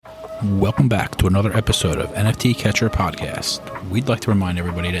Welcome back to another episode of NFT Catcher Podcast. We'd like to remind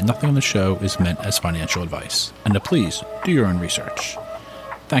everybody that nothing on the show is meant as financial advice, and to please do your own research.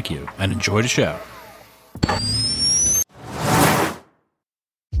 Thank you, and enjoy the show.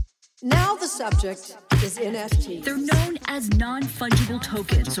 Now the subject is NFTs. They're known as non-fungible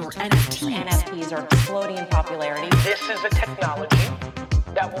tokens, or NFTs. NFTs are exploding in popularity. This is a technology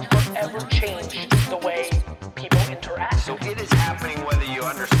that will forever change the way people interact. So it is happening whether you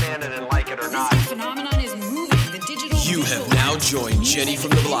understand it and like it or not. This phenomenon is moving. The digital. You have now joined Jenny from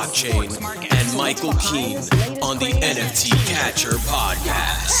the Blockchain and Michael Keene on the NFT Catcher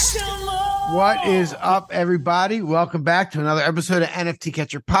Podcast. What is up, everybody? Welcome back to another episode of NFT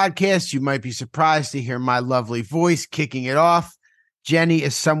Catcher Podcast. You might be surprised to hear my lovely voice kicking it off. Jenny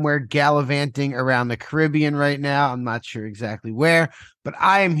is somewhere gallivanting around the Caribbean right now. I'm not sure exactly where, but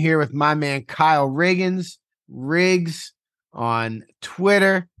I am here with my man Kyle Riggs on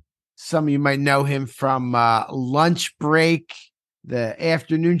Twitter. Some of you might know him from Lunch Break, the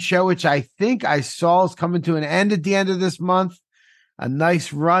afternoon show, which I think I saw is coming to an end at the end of this month. A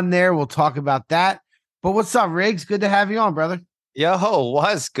nice run there. We'll talk about that. But what's up, Riggs? Good to have you on, brother. Yo,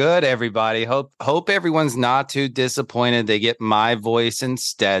 what's good, everybody? Hope everyone's not too disappointed they get my voice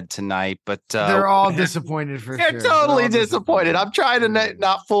instead tonight. But they're all disappointed for sure. They're totally disappointed. I'm trying to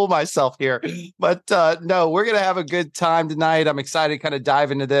not fool myself here. But no, we're going to have a good time tonight. I'm excited to kind of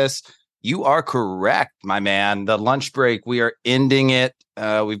dive into this. You are correct, my man. The lunch break, we are ending it.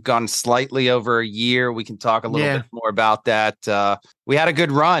 We've gone slightly over a year. We can talk a little bit more about that. We had a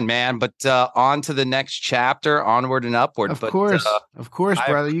good run, man, but on to the next chapter, onward and upward. Of course,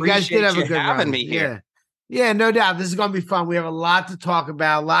 brother. You guys did have a good run. Me here. Yeah, no doubt. This is going to be fun. We have a lot to talk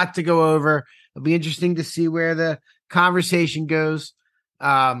about, a lot to go over. It'll be interesting to see where the conversation goes.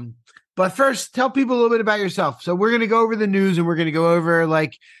 But first, tell people a little bit about yourself. So we're going to go over the news and we're going to go over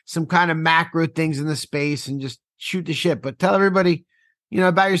like some kind of macro things in the space and just shoot the shit. But tell everybody,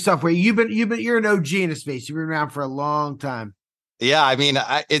 about yourself. Where you're an OG in the space. You've been around for a long time. Yeah, I mean,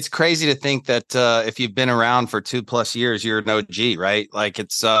 it's crazy to think that if you've been around for 2+ years, you're an OG, right? Like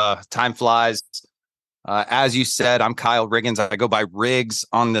it's time flies. As you said, I'm Kyle Riggs. I go by Riggs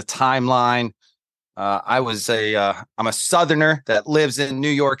on the timeline. I'm a Southerner that lives in New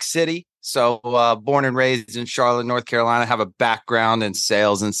York City. So born and raised in Charlotte, North Carolina, have a background in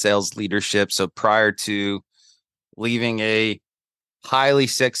sales and sales leadership. So prior to leaving a highly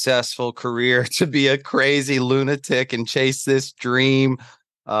successful career to be a crazy lunatic and chase this dream,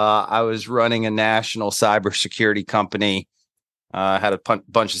 I was running a national cybersecurity company. Had a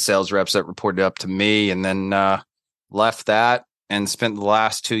bunch of sales reps that reported up to me, and then left that and spent the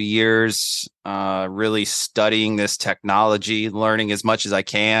last 2 years really studying this technology, learning as much as I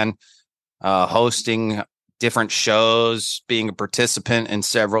can, hosting different shows, being a participant in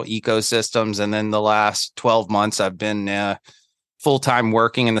several ecosystems. And then the last 12 months, I've been full-time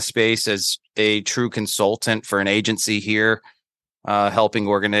working in the space as a true consultant for an agency here, helping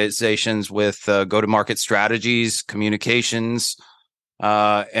organizations with go-to-market strategies, communications,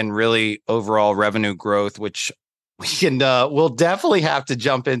 and really overall revenue growth, which we'll definitely have to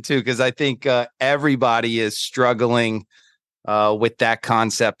jump into because I think everybody is struggling with that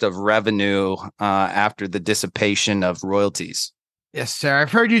concept of revenue after the dissipation of royalties. Yes, sir.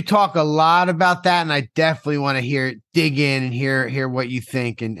 I've heard you talk a lot about that, and I definitely want to dig in and hear what you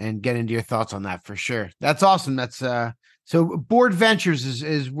think and get into your thoughts on that for sure. That's awesome. That's so Board Ventures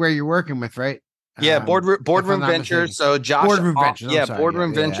is where you're working with, right? Yeah, Boardroom Ventures. So Josh, Boardroom Ventures. Yeah,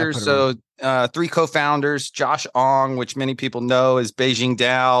 Boardroom Ventures. So 3 co-founders: Josh Ong, which many people know as Beijing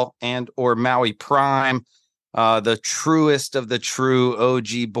Dao and or Maui Prime, the truest of the true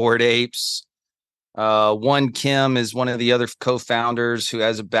OG Bored Apes. One Kim is one of the other co-founders who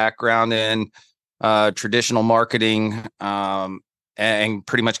has a background in traditional marketing and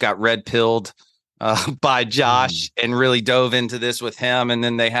pretty much got red pilled by Josh and really dove into this with him. And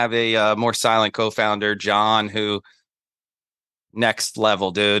then they have a more silent co-founder, John, who next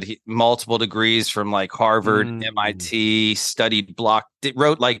level, dude. Multiple degrees from like Harvard, MIT,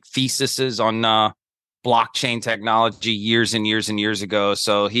 wrote like theses on blockchain technology years and years and years ago.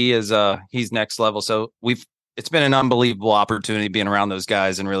 So he's next level. So it's been an unbelievable opportunity being around those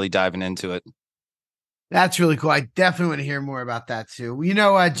guys and really diving into it. That's really cool. I definitely want to hear more about that too.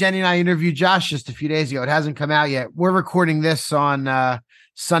 Jenny and I interviewed Josh just a few days ago. It hasn't come out yet. We're recording this on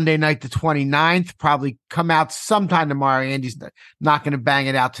Sunday night, the 29th, probably come out sometime tomorrow. Andy's not going to bang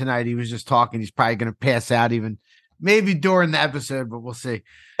it out tonight. He was just talking. He's probably going to pass out even maybe during the episode, but we'll see.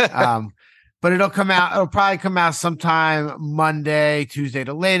 But it'll probably come out sometime Monday, Tuesday,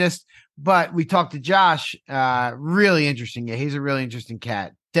 the latest. But we talked to Josh, really interesting. Yeah, he's a really interesting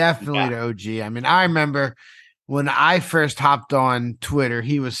cat. Definitely the OG. I mean, I remember when I first hopped on Twitter,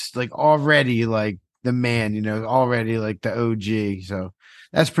 he was like already like the man, already like the OG. So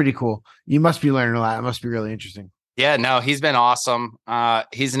that's pretty cool. You must be learning a lot. It must be really interesting. Yeah, no, he's been awesome.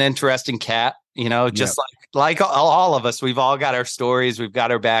 He's an interesting cat, just Yep. like all of us. We've all got our stories, we've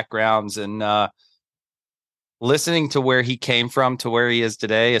got our backgrounds, and listening to where he came from to where he is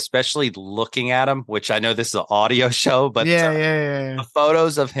today, especially looking at him, which I know this is an audio show, but Yeah. the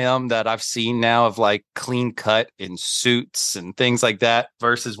photos of him that I've seen now of like clean cut in suits and things like that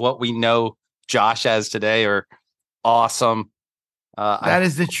versus what we know Josh as today are awesome. That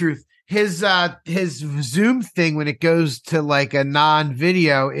is the truth. His Zoom thing when it goes to like a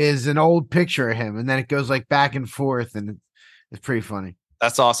non-video is an old picture of him, and then it goes like back and forth, and it's pretty funny.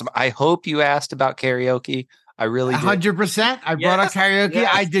 That's awesome. I hope you asked about karaoke. I really did. 100%. I brought up karaoke.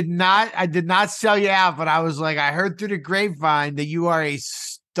 Yes. I did not sell you out, but I was like, I heard through the grapevine that you are a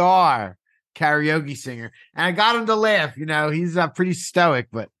star karaoke singer, and I got him to laugh. He's pretty stoic,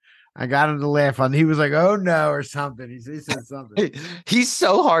 but I got him to laugh on. He was like, "Oh no," or something. He said something. He's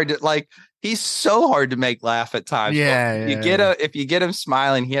so hard to He's so hard to make laugh at times. Yeah, if you get him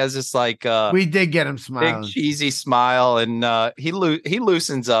smiling, he has this like we did get him smiling, big cheesy smile, and he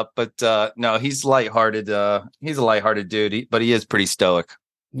loosens up. But no, he's lighthearted. He's a lighthearted dude, but he is pretty stoic.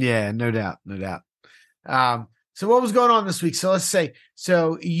 Yeah, no doubt. So what was going on this week? So let's say,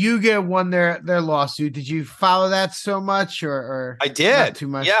 Yuga won their lawsuit. Did you follow that so much, or I did not too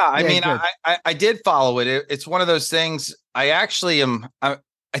much? Yeah, I mean, good. I did follow it. It's one of those things. I actually am. I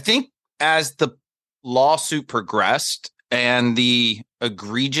think as the lawsuit progressed and the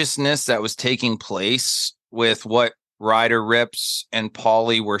egregiousness that was taking place with what Ryder Rips and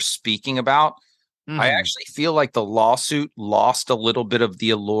Paulie were speaking about, I actually feel like the lawsuit lost a little bit of the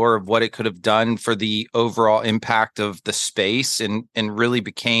allure of what it could have done for the overall impact of the space, and really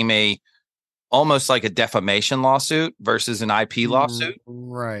became almost like a defamation lawsuit versus an IP lawsuit.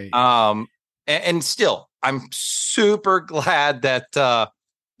 Right. And still, I'm super glad that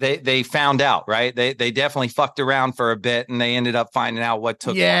they found out, right? They definitely fucked around for a bit, and they ended up finding out what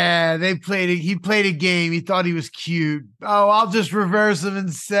took. Yeah, they played it. He played a game. He thought he was cute. Oh, I'll just reverse him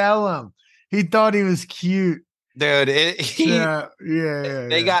and sell him. He thought he was cute, dude. Yeah.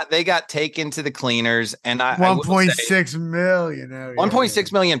 They got taken to the cleaners, and 1.6 million.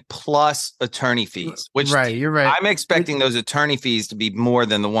 1.6 million plus attorney fees. Which right, you're right. I'm expecting those attorney fees to be more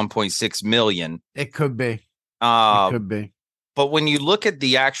than the 1.6 million. It could be. It could be. But when you look at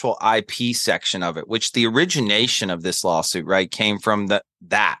the actual IP section of it, which the origination of this lawsuit, right, came from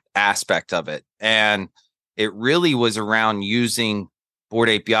that aspect of it, and it really was around using Bored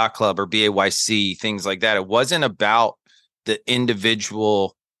Ape Yacht Club or BAYC, things like that. It wasn't about the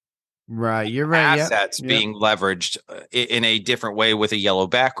individual you're right. assets being leveraged in a different way with a yellow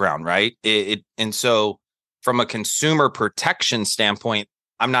background, right? And so from a consumer protection standpoint,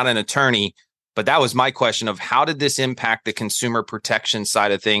 I'm not an attorney, but that was my question of how did this impact the consumer protection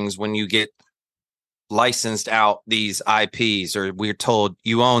side of things when you get licensed out these IPs, or we're told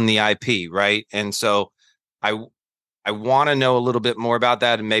you own the IP, right? And so I want to know a little bit more about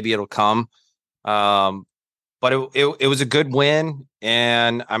that, and maybe it'll come. But it was a good win,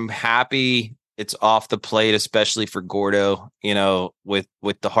 and I'm happy it's off the plate, especially for Gordo, with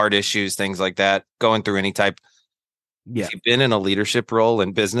the heart issues, things like that, going through any type. Yeah. If you've been in a leadership role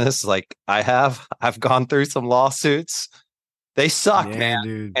in business like I have, I've gone through some lawsuits. They suck, man,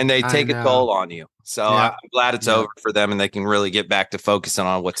 dude. And they take a toll on you. So I'm glad it's over for them, and they can really get back to focusing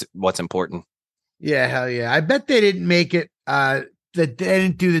on what's important. Yeah, hell yeah. I bet they didn't make it that they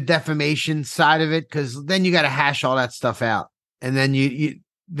didn't do the defamation side of it, because then you got to hash all that stuff out, and then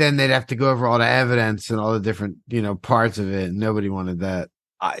then they'd have to go over all the evidence and all the different parts of it, and nobody wanted that.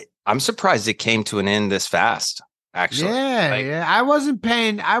 I'm surprised it came to an end this fast, actually. Yeah. I wasn't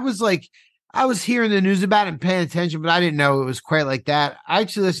paying. I was hearing the news about it and paying attention, but I didn't know it was quite like that. I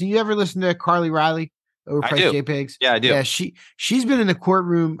actually listen. You ever listen to Carly Riley? Overpriced JPEGs. Yeah, I do. Yeah, she's been in the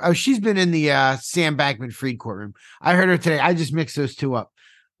courtroom. Oh, she's been in the Sam Bankman-Fried courtroom. I heard her today. I just mixed those two up.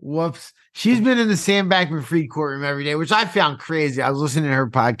 Whoops. She's been in the Sam Bankman-Fried courtroom every day, which I found crazy. I was listening to her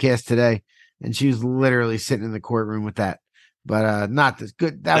podcast today, and she was literally sitting in the courtroom with that. But not this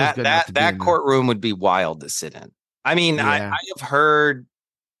good. That was good. That courtroom would be wild to sit in. I mean, I have heard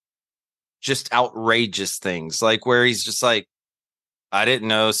just outrageous things, like where he's just like, I didn't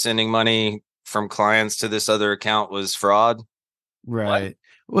know sending money from clients to this other account was fraud. Right.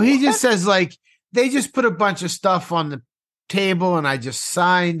 Well, he just says like they just put a bunch of stuff on the table and I just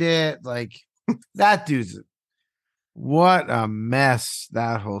signed it. Like that dude's What a mess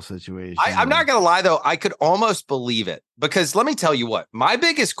that whole situation. I'm not going to lie, though. I could almost believe it because let me tell you what, my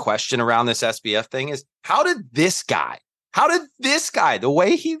biggest question around this SBF thing is how did this guy, the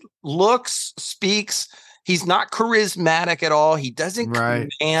way he looks, speaks, he's not charismatic at all. He doesn't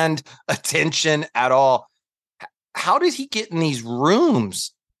command attention at all. How did he get in these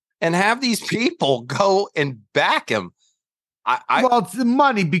rooms and have these people go and back him? Well, it's the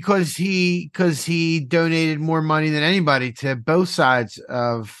money because he donated more money than anybody to both sides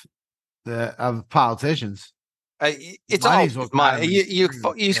of politicians. It's always money.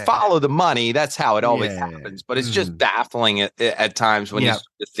 You follow the money. That's how it always happens. But it's just baffling at times when you start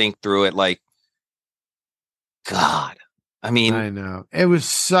to think through it. Like, God, I mean, I know it was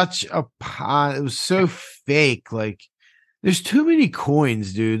such a it was so fake. Like, there's too many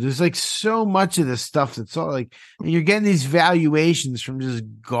coins, dude. There's like so much of this stuff that's all like, and you're getting these valuations from just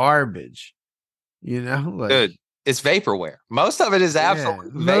garbage. You know, like, dude, it's vaporware. Most of it is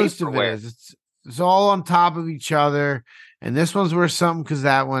absolutely most vaporware. Of it is. It's all on top of each other, and this one's worth something because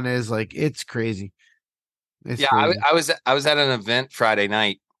that one is like it's crazy. It's crazy. I was at an event Friday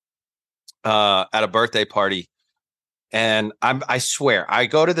night, at a birthday party. And I swear, I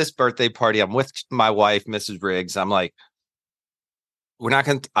go to this birthday party. I'm with my wife, Mrs. Riggs. I'm like, I'm not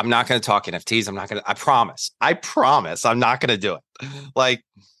going to talk NFTs. I promise I'm not going to do it. Like,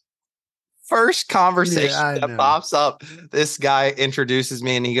 first conversation that pops up, this guy introduces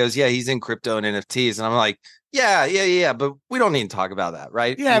me and he goes, yeah, he's in crypto and NFTs. And I'm like, yeah. But we don't need to talk about that.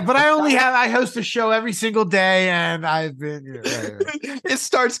 Right. Yeah. But I host a show every single day and I've been, it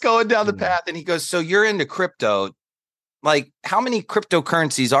starts going down the path. And he goes, so you're into crypto. Like, how many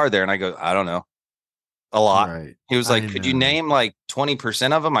cryptocurrencies are there? And I go, I don't know. A lot. Right. He was like, could you name like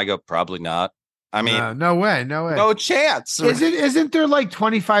 20% of them? I go, probably not. I mean, no way. No chance. Isn't there like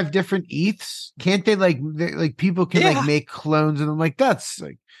 25 different ETHs? Can't they like people can like make clones of them? Like, that's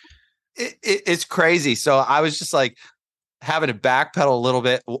like, it's crazy. So I was just like having to backpedal a little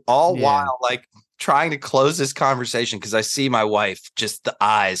bit while like trying to close this conversation. Cause I see my wife, just the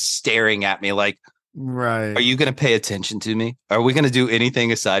eyes staring at me like, right. Are you going to pay attention to me? Are we going to do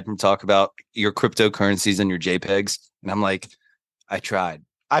anything aside from talk about your cryptocurrencies and your JPEGs? And I'm like, I tried.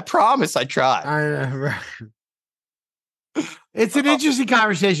 I promise I tried. It's an interesting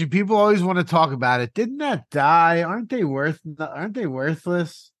conversation. People always want to talk about it. Didn't that die? Aren't they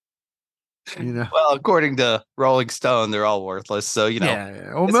worthless? You know. Well, according to Rolling Stone, they're all worthless. So, you know.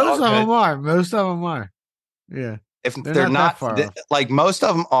 Yeah. Well, most of them are. Most of them are. Yeah. If they're not like most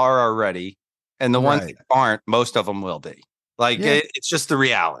of them are already. And the ones that aren't, most of them will be. Like, it's just the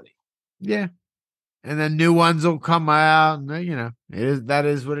reality. Yeah. And then new ones will come out. And, you know, that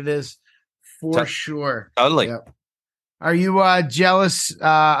is what it is for sure. Totally. Yep. Are you jealous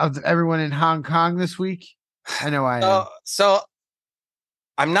of everyone in Hong Kong this week? I know I am. So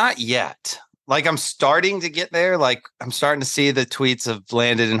I'm not yet. Like, I'm starting to get there. Like, I'm starting to see the tweets have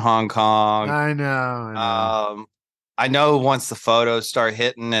landed in Hong Kong. I know. I know once the photos start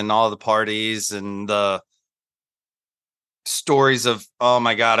hitting and all the parties and the stories of, oh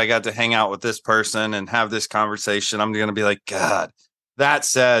my God, I got to hang out with this person and have this conversation, I'm going to be like, God. That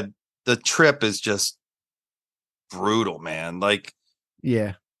said, the trip is just brutal, man. Like,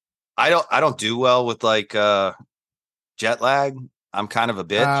 yeah, I don't do well with like jet lag. I'm kind of a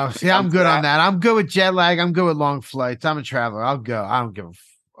bitch. See, I'm good on that. I'm good with jet lag. I'm good with long flights. I'm a traveler. I'll go. I don't give a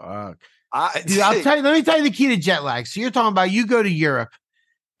fuck. Dude, let me tell you the key to jet lag. So you're talking about you go to Europe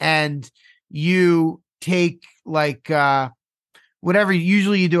and you take like whatever,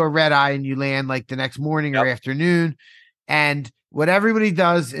 usually you do a red eye and you land like the next morning or afternoon. And what everybody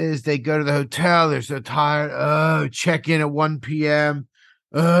does is they go to the hotel. They're so tired. Check in at 1 p.m.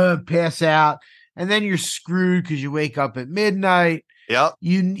 Pass out. And then you're screwed because you wake up at midnight. Yep.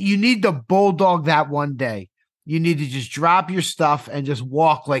 You need to bulldog that one day. You need to just drop your stuff and just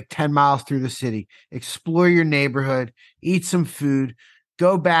walk like 10 miles through the city, explore your neighborhood, eat some food,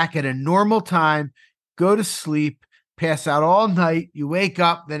 go back at a normal time, go to sleep, pass out all night. You wake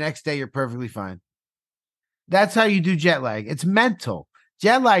up the next day, you're perfectly fine. That's how you do jet lag. It's mental.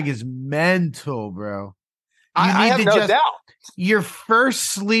 Jet lag is mental, bro. I have no doubt. Your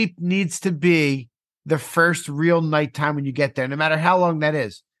first sleep needs to be the first real nighttime when you get there, no matter how long that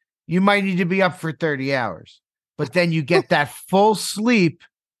is. You might need to be up for 30 hours. But then you get that full sleep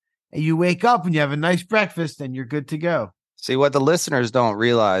and you wake up and you have a nice breakfast and you're good to go. See, what the listeners don't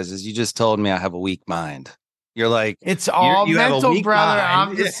realize is you just told me I have a weak mind. You're like, it's all mental, brother.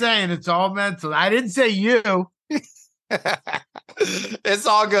 Mind. I'm just saying it's all mental. I didn't say you. It's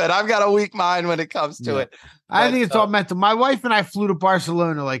all good. I've got a weak mind when it comes to it. I think it's all mental. My wife and I flew to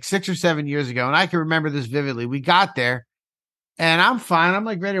Barcelona like 6 or 7 years ago, and I can remember this vividly. We got there, and I'm fine. I'm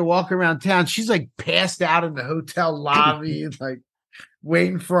like ready to walk around town. She's like passed out in the hotel lobby, like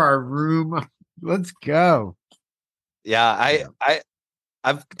waiting for our room. Let's go. Yeah,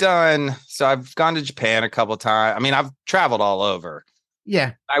 I've gone to Japan a couple of times. I mean, I've traveled all over.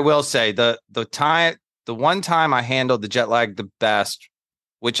 Yeah. I will say the one time I handled the jet lag the best,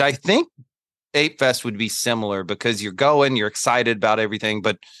 which I think Ape Fest would be similar because you're excited about everything.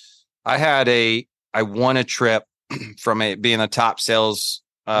 But I won a trip from being a top sales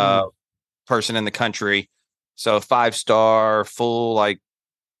person in the country. So 5-star full,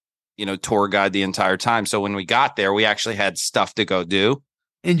 tour guide the entire time. So when we got there, we actually had stuff to go do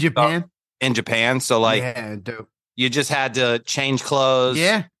in Japan. So yeah, dope. You just had to change clothes.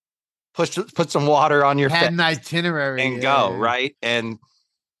 Yeah. Put some water on your face. Had an itinerary and go, right? And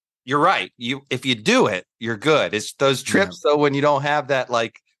you're right. If you do it, you're good. It's those trips though, when you don't have that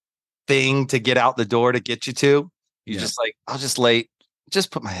thing to get out the door to get you to, just I'll just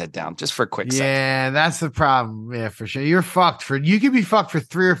put my head down just for a quick second. Yeah, that's the problem. Yeah, for sure. You could be fucked for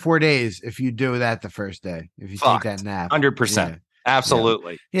 3 or 4 days if you do that the first day. If you take that nap. 100%.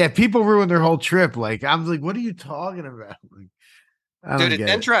 Absolutely. Yeah, people ruin their whole trip. I'm like, what are you talking about? Dude,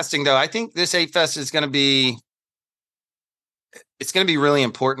 it's interesting though. I think this Ape Fest is going to be really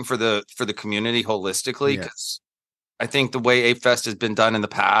important for the community holistically, because I think the way Ape Fest has been done in the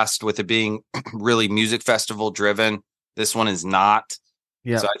past, with it being really music festival driven, this one is not.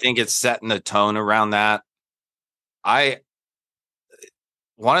 Yeah. So I think it's setting the tone around that.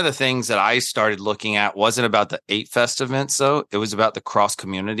 One of the things that I started looking at wasn't about the Ape Fest events, though. It was about the cross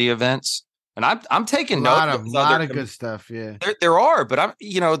community events. And I'm taking note of a lot of good stuff. Yeah, there are, but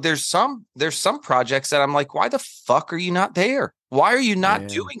there's some projects that I'm like, why the fuck are you not there? Why are you not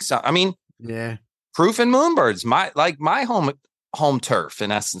doing something? I mean, Proof and Moonbirds, my home turf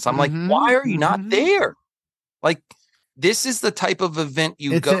in essence. I'm like, why are you not there? Like, this is the type of event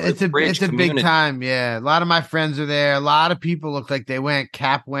it's a big time. Yeah, a lot of my friends are there. A lot of people look like they went.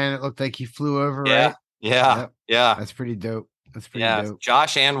 Cap went. It looked like he flew over. Right? Yeah. That's pretty dope. That's pretty dope.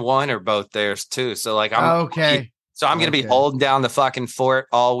 Josh and One are both there too. So I'm okay. So I'm going to be holding down the fucking fort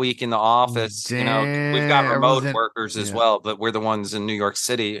all week in the office. Damn. We've got remote workers as well, but we're the ones in New York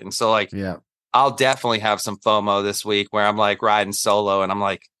City. And so I'll definitely have some FOMO this week where I'm riding solo and I'm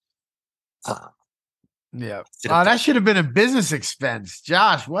like, yeah. Oh, that should have been a business expense.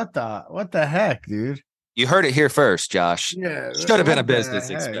 Josh, what the heck, dude? You heard it here first, Josh. Yeah. Should have been a business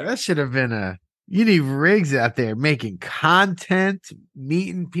expense. That should have been you need rigs out there making content,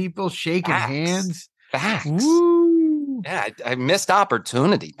 meeting people, shaking hands. Facts. Woo. Yeah, I missed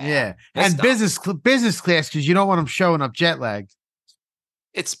opportunity, man. Yeah. And business class, because you don't want them showing up jet lagged.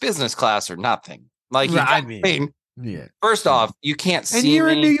 It's business class or nothing. First off, you can't see. And you're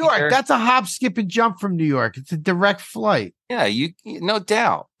in New York. Here. That's a hop, skip, and jump from New York. It's a direct flight. Yeah, you no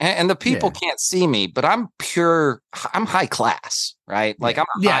doubt. And the people can't see me, but I'm high class, right? Like I'm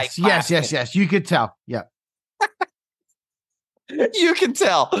yes. You could tell. Yeah. You can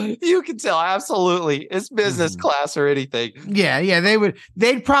tell. Absolutely. It's business class or anything. Yeah.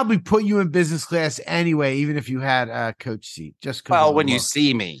 They'd probably put you in business class anyway, even if you had a coach seat. Just when you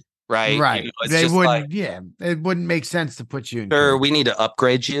see me. Right. They wouldn't. It wouldn't make sense to put you in. Sure, we need to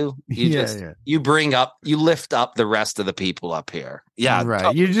upgrade you. You lift up the rest of the people up here. Yeah.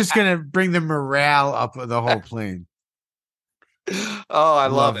 Right. You're just going to bring the morale up of the whole plane. Oh, I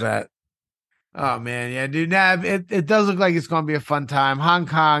love that. Oh, man. Yeah, dude. It does look like it's going to be a fun time. Hong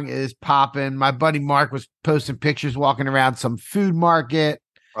Kong is popping. My buddy Mark was posting pictures walking around some food market.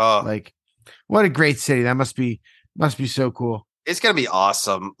 What a great city. That must be so cool. It's going to be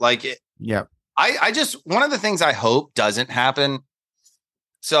awesome. I just, one of the things I hope doesn't happen.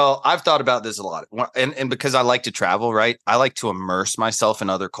 So I've thought about this a lot, and because I like to travel, right? I like to immerse myself in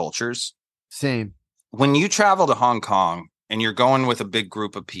other cultures. Same. When you travel to Hong Kong and you're going with a big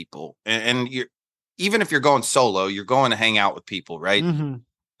group of people, and you're, even if you're going solo, you're going to hang out with people, right? Mm-hmm.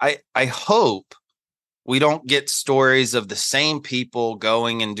 I hope we don't get stories of the same people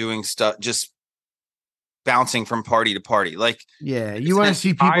going and doing stuff, just bouncing from party to party. You want to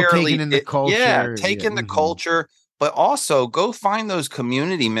see people taking in the culture. Yeah, taking the culture, but also go find those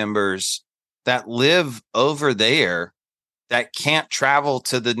community members that live over there that can't travel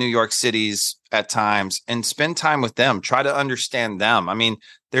to the New York cities at times and spend time with them. Try to understand them. I mean,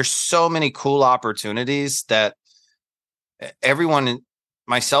 there's so many cool opportunities that everyone,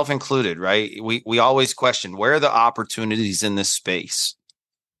 myself included, right? We always question, where are the opportunities in this space?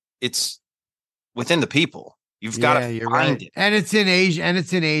 It's within the people. You've got to you're find right. it. And it's in Asia. And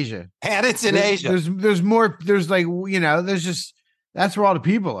it's in Asia. There's more. There's like, there's just, that's where all the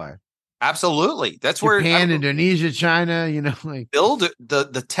people are. Absolutely. That's Japan, Indonesia, China, like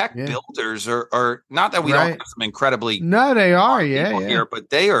the tech builders are not that we don't have some incredibly they are, here, but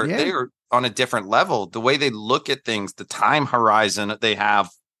they are on a different level. The way they look at things, the time horizon that they have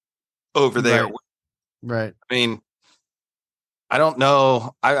over there. Right. I mean, I don't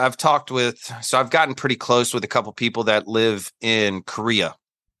know. I've gotten pretty close with a couple people that live in Korea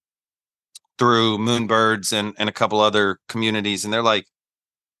through Moonbirds and a couple other communities. And they're like,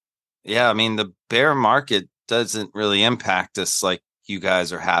 yeah, I mean, the bear market doesn't really impact us like you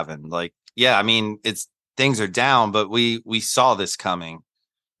guys are having. Like, yeah, I mean, things are down, but we saw this coming.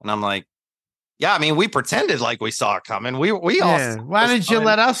 And I'm like, yeah, I mean, we pretended like we saw it coming. We all. Why didn't you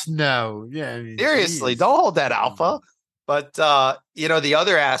let us know? Yeah, I mean, seriously, don't hold that alpha. But the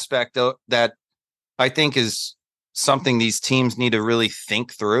other aspect though, that I think is something these teams need to really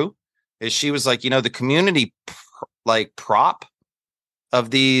think through is she was like, the community prop of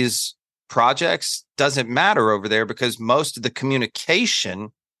these projects doesn't matter over there because most of the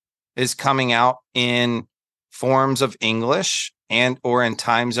communication is coming out in forms of English and or in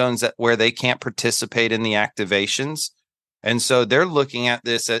time zones where they can't participate in the activations. And so they're looking at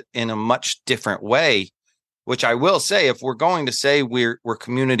this in a much different way, which I will say, if we're going to say we're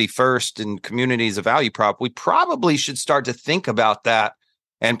community first and community is a value prop, we probably should start to think about that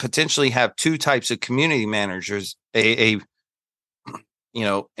and potentially have two types of community managers, an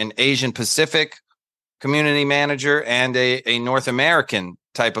Asian Pacific community manager and a North American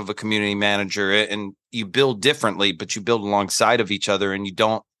type of a community manager. And you build differently, but you build alongside of each other and you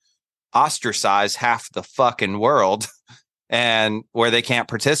don't ostracize half the fucking world and where they can't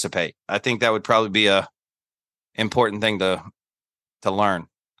participate. I think that would probably be a important thing to learn.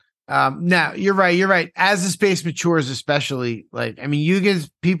 Now you're right. As the space matures, especially you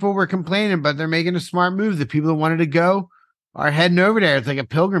guys, people were complaining, but they're making a smart move. The people that wanted to go are heading over there. It's like a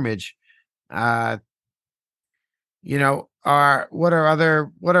pilgrimage. What are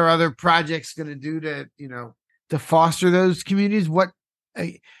other projects going to do to foster those communities?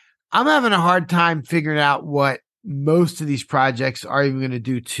 I'm having a hard time figuring out what most of these projects are even going to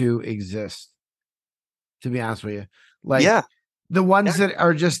do to exist. To be honest with you, the ones that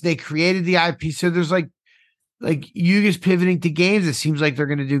are just, they created the IP. So there's like Yuga's pivoting to games. It seems like they're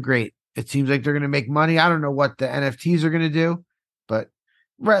going to do great. It seems like they're going to make money. I don't know what the NFTs are going to do, but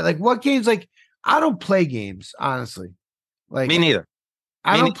what games, I don't play games, honestly. Me neither.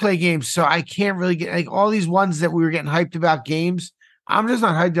 I don't play games. So I can't really get all these ones that we were getting hyped about games. I'm just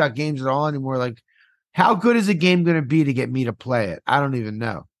not hyped about games at all anymore. How good is a game going to be to get me to play it? I don't even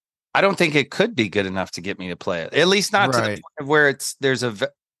know. I don't think it could be good enough to get me to play it. At least not to the point of where there's a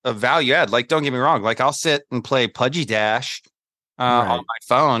value add. Don't get me wrong. I'll sit and play Pudgy Dash on my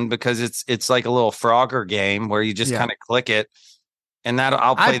phone because it's like a little Frogger game where you just kind of click it, and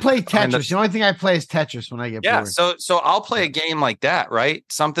I play Tetris. The only thing I play is Tetris when I get bored. So I'll play a game like that, right?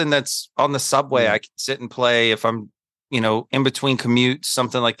 Something that's on the subway. I can sit and play if I'm in between commutes,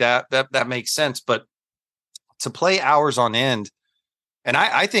 something like that. That makes sense. But to play hours on end. And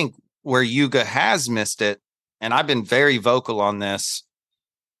I think where Yuga has missed it, and I've been very vocal on this,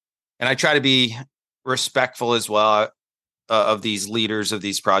 and I try to be respectful as well of these leaders of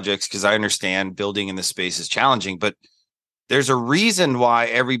these projects because I understand building in this space is challenging, but there's a reason why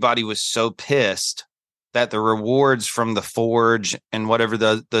everybody was so pissed that the rewards from the Forge and whatever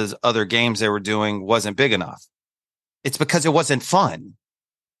those other games they were doing wasn't big enough. It's because it wasn't fun.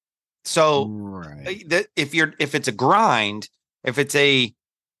 So if it's a grind, if it's a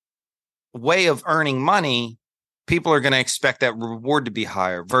way of earning money, people are going to expect that reward to be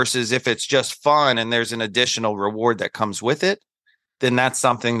higher versus if it's just fun and there's an additional reward that comes with it, then that's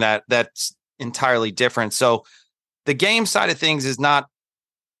something that's entirely different. So the game side of things is not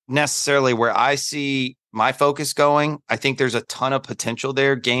necessarily where I see my focus going. I think there's a ton of potential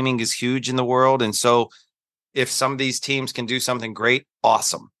there. Gaming is huge in the world. And so if some of these teams can do something great,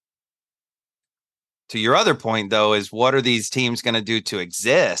 awesome. To your other point, though, is what are these teams going to do to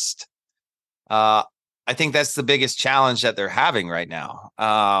exist? I think that's the biggest challenge that they're having right now.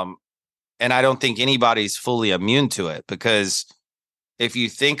 And I don't think anybody's fully immune to it because if you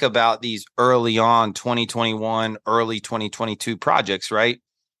think about these early on 2021, early 2022 projects, right?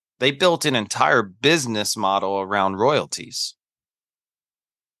 They built an entire business model around royalties.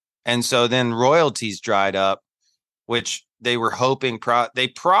 And so then royalties dried up, which they were hoping they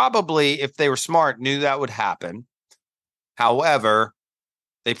probably, if they were smart, knew that would happen. However,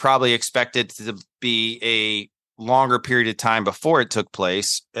 they probably expected to be a longer period of time before it took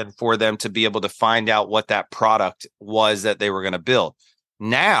place, and for them to be able to find out what that product was that they were going to build.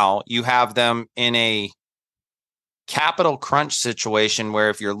 Now you have them in a capital crunch situation where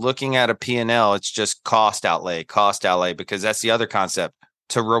if you're looking at a P&L, it's just cost outlay, because that's the other concept.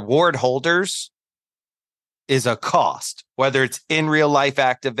 To reward holders is a cost, whether it's in real life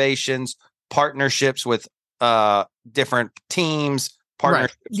activations, partnerships with different teams,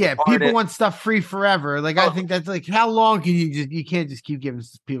 partnerships. Right. Yeah, people want stuff free forever. Like, I think that's like, how long can you can't just keep giving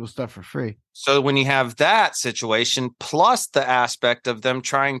people stuff for free. So when you have that situation, plus the aspect of them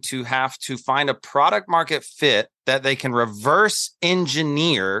trying to have to find a product market fit that they can reverse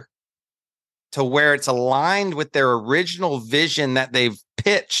engineer to where it's aligned with their original vision that they've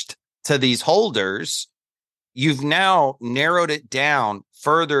pitched to these holders, you've now narrowed it down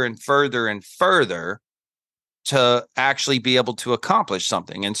further and further and further to actually be able to accomplish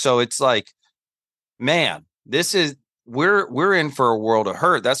something. And so it's like, man, we're in for a world of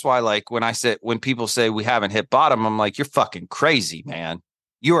hurt. That's why, like, when people say we haven't hit bottom, I'm like, you're fucking crazy, man.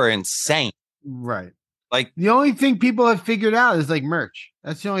 You are insane. Right. Like, the only thing people have figured out is like merch.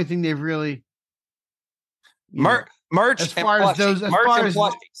 That's the only thing they've really merch as far as those, as far as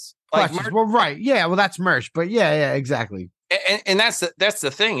plushies. Like merch. Well, right. Yeah. Well, that's merch, but yeah, exactly. And that's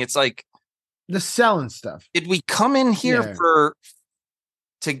the thing. It's like the selling stuff. Did we come in here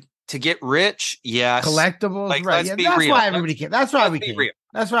to get rich? Yes. Collectibles, like, right? Let's be that's real. why everybody came. That's why we came. Real.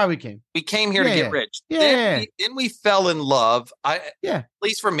 That's why we came. We came here to get rich. Yeah. Then we fell in love. At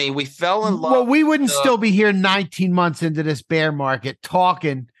least for me, we fell in love. Well, we wouldn't still be here 19 months into this bear market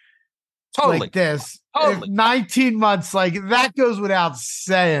talking like this. Totally. 19 months, like that goes without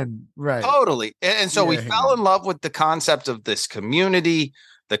saying, right? Totally. And so we fell in love with the concept of this community,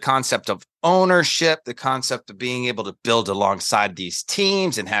 the concept of ownership, the concept of being able to build alongside these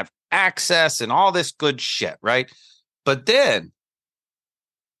teams and have access and all this good shit, right? But then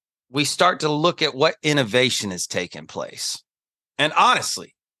we start to look at what innovation has taken place. And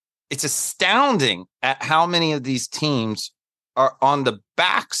honestly, it's astounding at how many of these teams are on the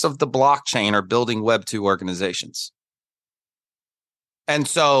backs of the blockchain are building Web 2 organizations. And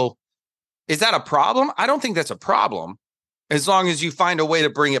so is that a problem? I don't think that's a problem, as long as you find a way to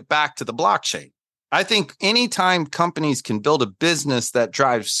bring it back to the blockchain. I think anytime companies can build a business that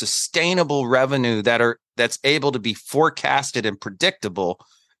drives sustainable revenue that's able to be forecasted and predictable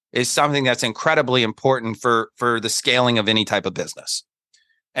is something that's incredibly important for the scaling of any type of business.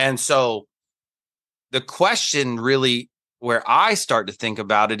 And so the question really where I start to think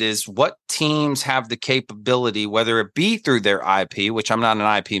about it is what teams have the capability, whether it be through their IP, which I'm not an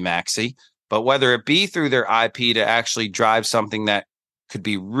IP maxi, but whether it be through their IP to actually drive something that could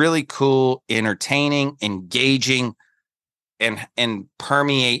be really cool, entertaining, engaging, and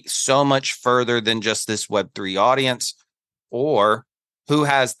permeate so much further than just this Web3 audience, or who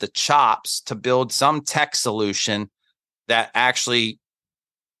has the chops to build some tech solution that actually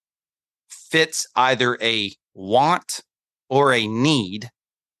fits either a want or a need,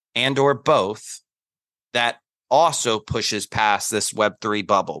 and or both, that also pushes past this Web3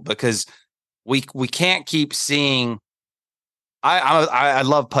 bubble. Because we can't keep seeing. I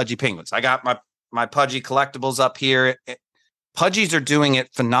love Pudgy Penguins. I got my Pudgy collectibles up here. Pudgies are doing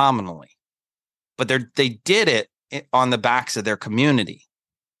it phenomenally, but they did it on the backs of their community,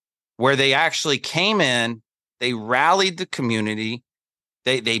 where they actually came in, they rallied the community,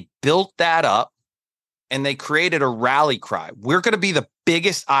 they built that up, and they created a rally cry. We're going to be the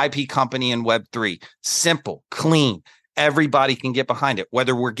biggest IP company in Web3. Simple, clean. Everybody can get behind it,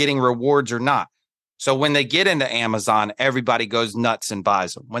 whether we're getting rewards or not. So when they get into Amazon, everybody goes nuts and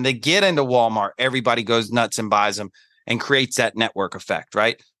buys them. When they get into Walmart, everybody goes nuts and buys them and creates that network effect,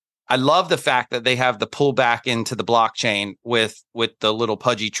 right? I love the fact that they have the pullback into the blockchain with the little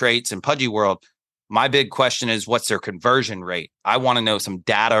Pudgy traits and Pudgy World. My big question is, what's their conversion rate? I want to know some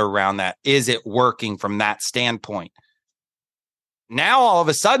data around that. Is it working from that standpoint? Now, all of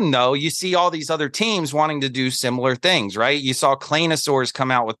a sudden, though, you see all these other teams wanting to do similar things, right? You saw Claynosaurs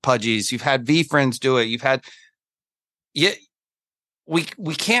come out with Pudgies. You've had VFriends do it. You've had...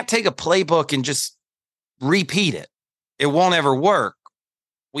 We can't take a playbook and just repeat it. It won't ever work.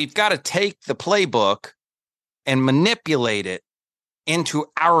 We've got to take the playbook and manipulate it into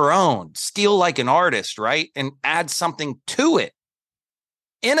our own, steal like an artist, right? And add something to it.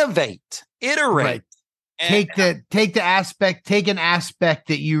 Innovate, iterate. Right. Take an aspect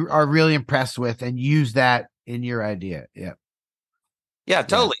that you are really impressed with and use that in your idea. Yeah. Yeah,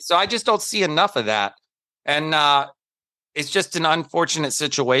 totally. So I just don't see enough of that. And it's just an unfortunate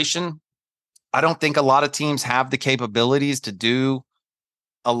situation. I don't think a lot of teams have the capabilities to do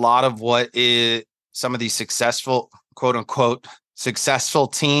a lot of what some of these successful, quote unquote, successful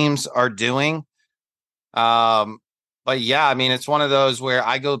teams are doing. But yeah, I mean, it's one of those where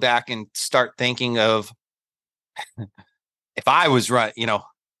I go back and start thinking of if I was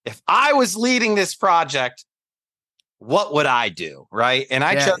if I was leading this project, what would I do? Right. And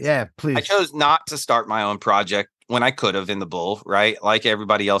please. I chose not to start my own project when I could have in the Bull, right? Like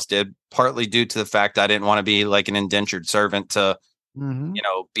everybody else did, partly due to the fact I didn't want to be like an indentured servant to,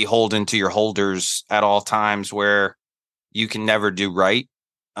 beholden to your holders at all times where you can never do right.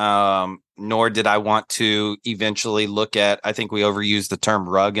 Nor did I want to eventually look at, I think we overuse the term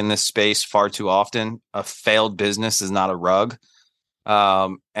rug in this space far too often. A failed business is not a rug.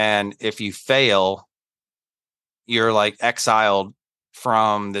 And if you fail, you're like exiled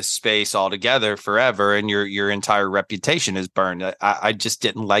from this space altogether forever, and your entire reputation is burned. I just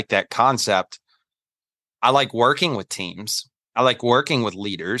didn't like that concept. I like working with teams. I like working with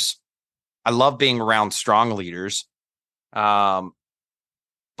leaders. I love being around strong leaders.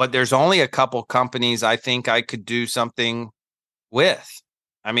 But there's only a couple companies I think I could do something with.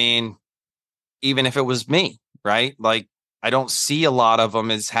 I mean, even if it was me, right? Like, I don't see a lot of them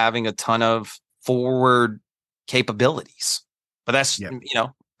as having a ton of forward capabilities. But that's,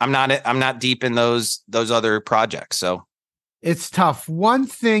 I'm not deep in those other projects. So it's tough. One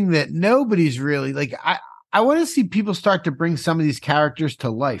thing that nobody's really like, I want to see people start to bring some of these characters to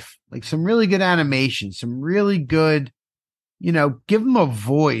life, like some really good animation, some really good, give them a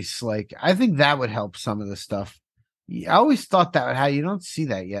voice. Like, I think that would help some of the stuff. I always thought that would how you don't see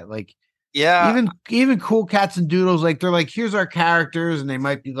that yet. Like, yeah, even Cool Cats and Doodles, like they're like, here's our characters, and they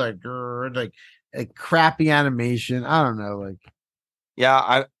might be like crappy animation. I don't know. Like,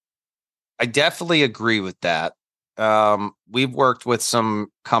 yeah, I definitely agree with that. We've worked with some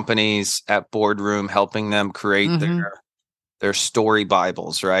companies at Boardroom, helping them create their story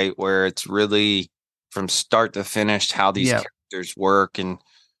Bibles, right? Where it's really from start to finish how these characters work. And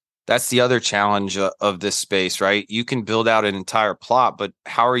that's the other challenge of this space, right? You can build out an entire plot, but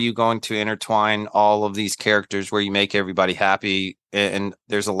how are you going to intertwine all of these characters where you make everybody happy? And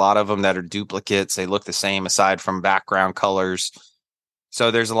there's a lot of them that are duplicates. They look the same aside from background colors.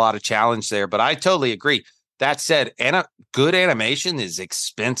 So there's a lot of challenge there, but I totally agree. That said, good animation is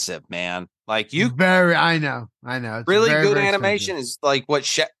expensive, man. Like I know. It's really very, good very animation expensive. is like what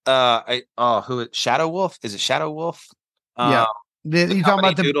Shadow Wolf? Is it Shadow Wolf? Yeah. You talking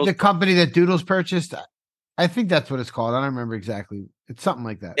about the company company that Doodles purchased? I think that's what it's called. I don't remember exactly. It's something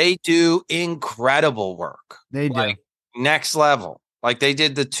like that. They do incredible work. They do. Next level. Like they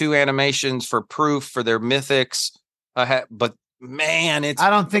did the 2 animations for Proof for their mythics. But man, I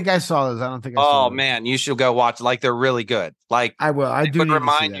don't think I saw those. Oh man, you should go watch. Like they're really good. Like I will. I do would need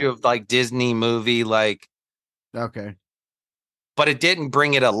remind to see you of like Disney movie, like okay. But it didn't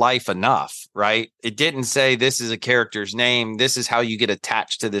bring it to life enough, right? It didn't say this is a character's name. This is how you get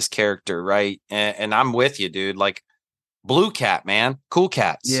attached to this character, right? And I'm with you, dude. Like Blue Cat, man, Cool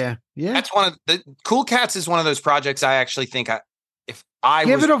Cats. Yeah. That's one of the Cool Cats is one of those projects I actually think if I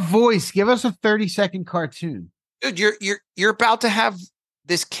give it a voice, give us a 30-second cartoon. Dude, you're about to have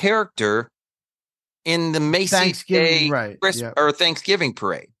this character in the Macy's Day or Thanksgiving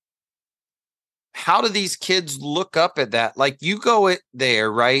parade. How do these kids look up at that? Like you go there,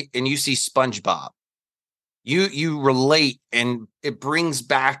 right? And you see SpongeBob. You relate and it brings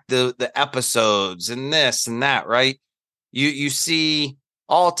back the episodes and this and that, right? You see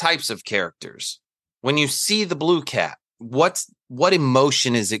all types of characters. When you see the Blue Cat, what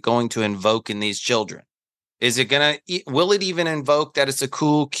emotion is it going to invoke in these children? Is it will it even invoke that it's a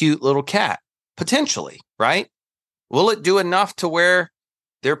cool, cute little cat? Potentially, right? Will it do enough to where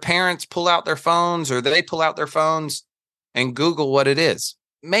their parents pull out their phones or they pull out their phones and Google what it is?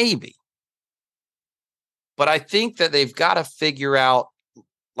 Maybe. But I think that they've got to figure out,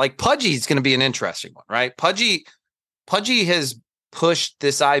 like Pudgy is going to be an interesting one, right? Pudgy has pushed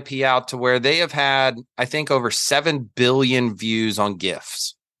this IP out to where they have had, I think, over 7 billion views on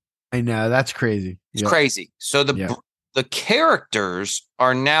GIFs. I know. That's crazy. It's crazy. So the characters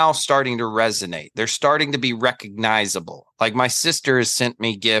are now starting to resonate. They're starting to be recognizable. Like my sister has sent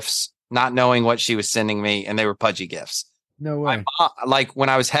me GIFs, not knowing what she was sending me, and they were Pudgy GIFs. No way. Like when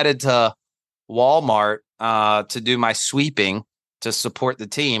I was headed to Walmart to do my sweeping to support the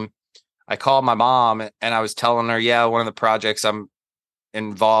team, I called my mom and I was telling her, one of the projects I'm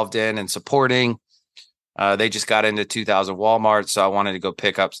involved in and supporting, they just got into 2000 Walmart. So I wanted to go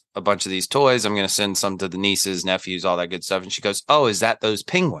pick up a bunch of these toys. I'm going to send some to the nieces, nephews, all that good stuff. And she goes, "Oh, is that those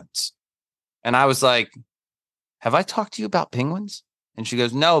penguins?" And I was like, "Have I talked to you about penguins?" And she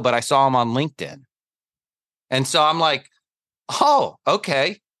goes, "No, but I saw them on LinkedIn." And so I'm like, "Oh,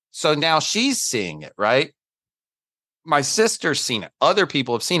 okay." So now she's seeing it, right? My sister's seen it. Other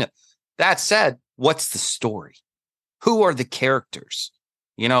people have seen it. That said, what's the story? Who are the characters?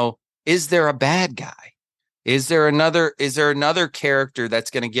 Is there a bad guy? Is there another character that's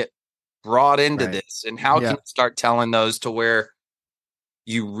going to get brought into this? And how can you start telling those to where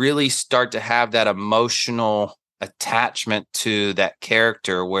you really start to have that emotional attachment to that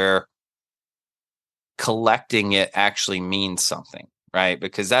character where collecting it actually means something, right?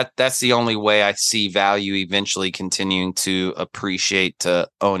 Because that's the only way I see value eventually continuing to appreciate to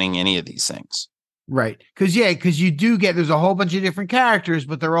owning any of these things. Right. Because you do there's a whole bunch of different characters,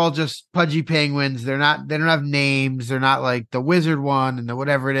 but they're all just pudgy penguins. They don't have names. They're not like the wizard one and the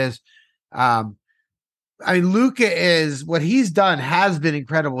whatever it is. Luca is, what he's done has been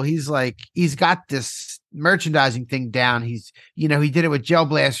incredible. He's got this merchandising thing down. He did it with Gel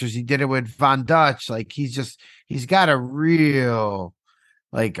Blasters. He did it with Von Dutch. Like he's got a real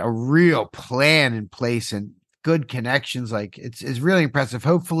plan in place and good connections. Like it's really impressive.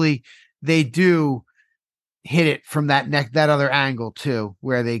 Hopefully they do hit it from that other angle too,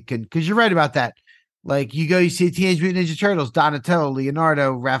 where they can, because you're right about that. Like you see Teenage Mutant Ninja Turtles, Donatello,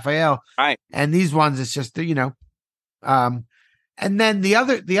 Leonardo, Raphael, right? And these ones, it's just and then the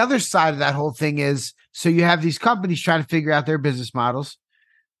other side of that whole thing is, so you have these companies trying to figure out their business models.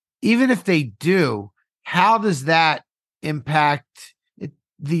 Even if they do, how does that impact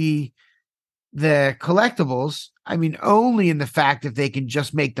the collectibles? I mean, only in the fact that they can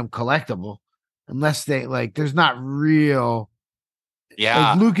just make them collectible, unless they there's not real.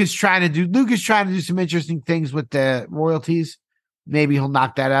 Yeah. Luke is trying to do some interesting things with the royalties. Maybe he'll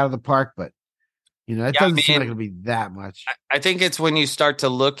knock that out of the park, but it doesn't seem like it'll be that much. I think it's when you start to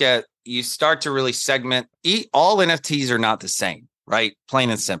really segment. All NFTs are not the same, right? Plain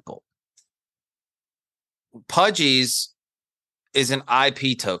and simple. Pudgies is an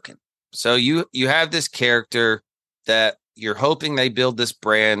IP token. So you have this character that you're hoping they build this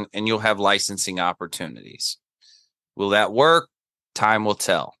brand and you'll have licensing opportunities. Will that work? Time will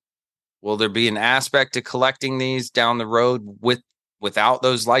tell. Will there be an aspect to collecting these down the road without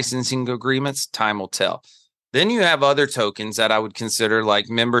those licensing agreements? Time will tell. Then you have other tokens that I would consider like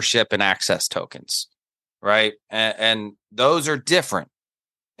membership and access tokens, right? And those are different.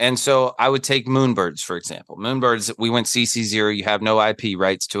 And so I would take Moonbirds, for example. Moonbirds, we went CC0. You have no IP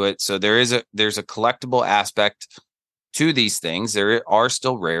rights to it. So there's a collectible aspect to these things. There are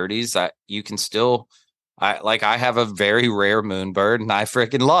still rarities that you can still, I have a very rare Moonbird and I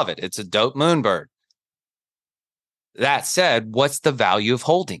freaking love it. It's a dope Moonbird. That said, what's the value of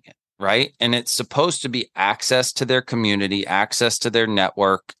holding it, right? And it's supposed to be access to their community, access to their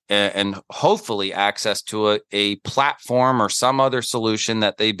network, and hopefully access to a platform or some other solution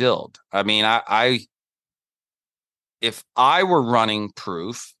that they build. I mean, if I were running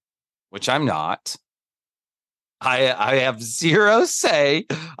Proof, which I'm not, I have zero say.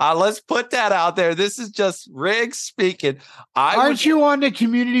 Let's put that out there. This is just Riggs speaking. Aren't you on the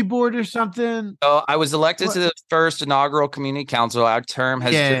community board or something? So I was elected to the first inaugural community council. Our term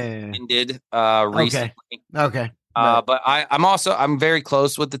has just ended recently. Okay. But I'm very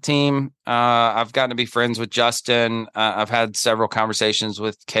close with the team. I've gotten to be friends with Justin. I've had several conversations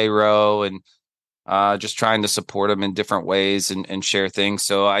with K-Row and just trying to support them in different ways and share things.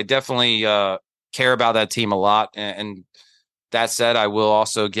 So I definitely care about that team a lot. And that said, I will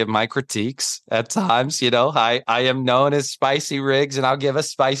also give my critiques at times. I am known as Spicy Riggs, and I'll give a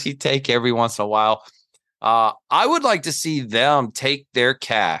spicy take every once in a while. I would like to see them take their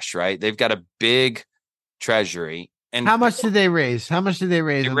cash, right? They've got a big treasury. And how much did they raise? They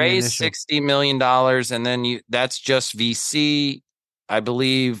raised $60 million. And then that's just VC. I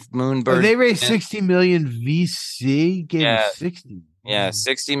believe Moonbird. They raised 60 million VC, gave 60. Yeah,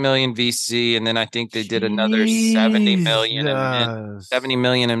 60 million VC, and then I think they did another 70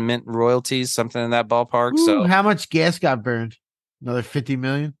 million in mint royalties, something in that ballpark. Ooh, so how much gas got burned? Another 50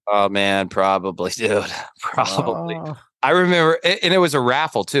 million? Oh man, probably, dude. Probably. Oh. I remember, and it was a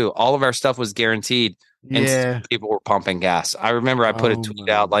raffle too. All of our stuff was guaranteed, and people were pumping gas. I remember I put a tweet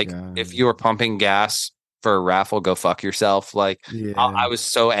out like, if you were pumping gas for a raffle, go fuck yourself. Like I was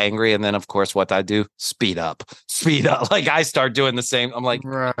so angry. And then of course, what I do, speed up. Like I start doing the same. I'm like,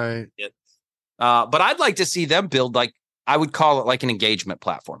 right. But I'd like to see them build, like, I would call it like an engagement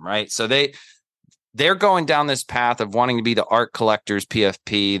platform, right? So they're going down this path of wanting to be the art collectors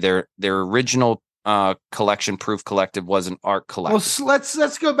PFP. Their original collection, Proof Collective, was an art collective. Well,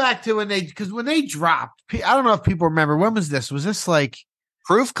 let's go back to when they dropped. I don't know if people remember, when was this? Was this like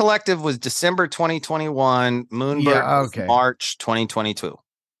Proof Collective was December 2021. Moonbird was March 2022.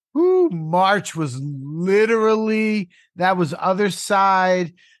 March was literally, that was Other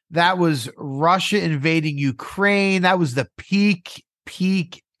Side. That was Russia invading Ukraine. That was the peak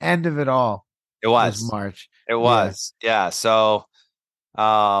end of it all. It was March. It was. Yeah. So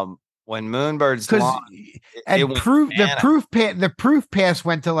when Moonbird's launched, the proof pass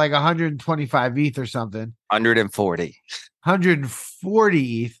went to like 125 ETH or something. 140.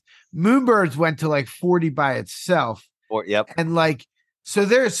 140 ETH. Moonbirds went to like 40 by itself. Yep. And like so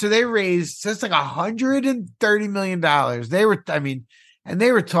they raised it's like $130 million.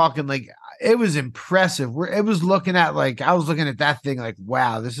 They were talking like it was impressive. It was looking at like I was looking at that thing like,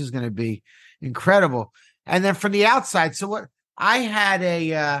 wow, this is going to be incredible. And then from the outside, so what I had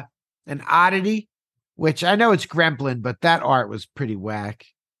an oddity, which I know it's Gremlin, but that art was pretty whack.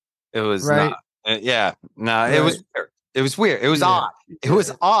 It was right. Right. It was weird. It was odd. It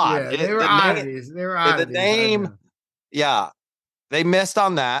was odd. They were oddities. They were oddities. The name, they missed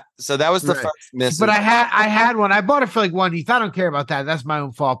on that. So that was the first miss. But I had one. I bought it for like 1 ETH. I don't care about that. That's my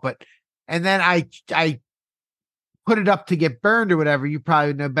own fault. And then I put it up to get burned or whatever. You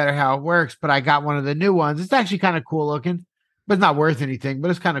probably know better how it works. But I got one of the new ones. It's actually kind of cool looking, but it's not worth anything.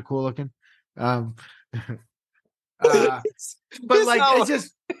 But it's kind of cool looking. It's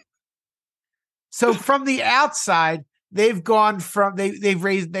just so from the outside. They've gone from they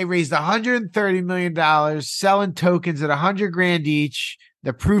raised $130 million selling tokens at $100,000 each.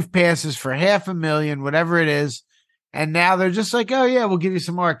 The proof passes for $500,000, whatever it is, and now they're just like, oh yeah, we'll give you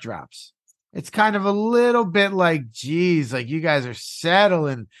some art drops. It's kind of a little bit like, geez, like you guys are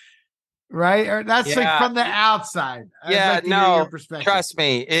settling, right? Or that's like from the outside. No, trust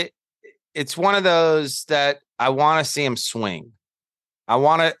me, it's one of those that I want to see him swing. I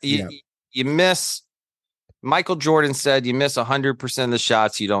want to. You miss. Michael Jordan said you miss 100% of the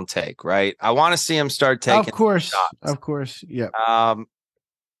shots you don't take, right? I want to see him start taking shots. Of course. Yeah.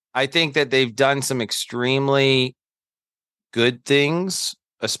 I think that they've done some extremely good things,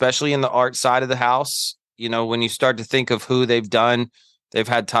 especially in the art side of the house. You know, when you start to think of who they've done, they've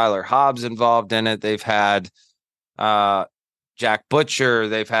had Tyler Hobbs involved in it. They've had Jack Butcher.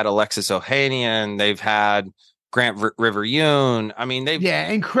 They've had Alexis Ohanian. They've had Grant River Yoon. I mean,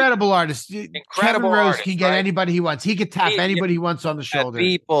 incredible artists. Kevin Rose can get anybody he wants. He could tap anybody he wants on the shoulder.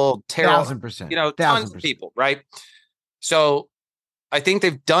 People, 1,000%. Tons of people, right? So I think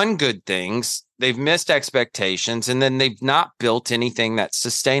they've done good things. They've missed expectations, and then they've not built anything that's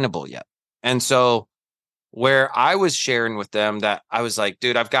sustainable yet. And so where I was sharing with them that I was like,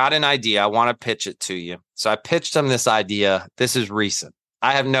 dude, I've got an idea. I want to pitch it to you. So I pitched them this idea. This is recent.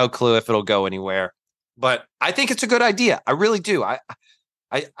 I have no clue if it'll go anywhere. But I think it's a good idea. I really do.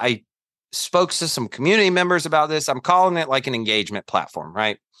 I spoke to some community members about this. I'm calling it like an engagement platform,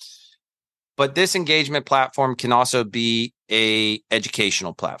 right? But this engagement platform can also be a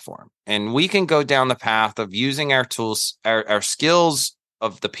educational platform. And we can go down the path of using our tools, our skills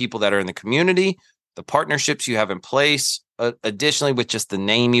of the people that are in the community, the partnerships you have in place, additionally with just the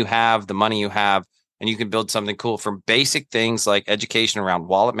name you have, the money you have, and you can build something cool from basic things like education around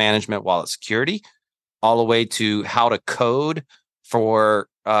wallet management, wallet security, all the way to how to code for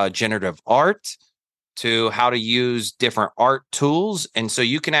generative art, to how to use different art tools. And so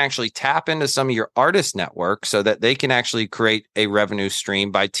you can actually tap into some of your artist network so that they can actually create a revenue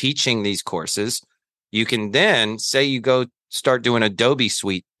stream by teaching these courses. You can then say you go start doing Adobe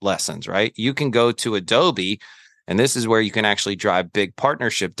Suite lessons, right? You can go to Adobe, and this is where you can actually drive big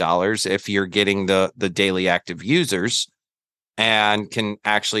partnership dollars if you're getting the daily active users, and can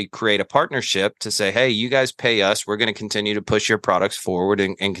actually create a partnership to say, hey, you guys pay us. We're going to continue to push your products forward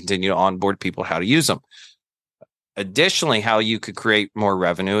and continue to onboard people how to use them. Additionally, how you could create more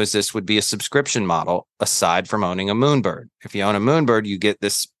revenue is this would be a subscription model aside from owning a Moonbird. If you own a Moonbird, you get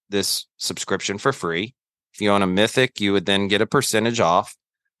this subscription for free. If you own a Mythic, you would then get a percentage off.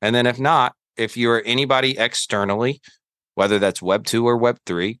 And then if not, if you're anybody externally, whether that's Web 2 or Web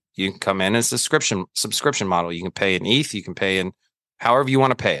 3, you can come in as a subscription model. You can pay in ETH, you can pay in however you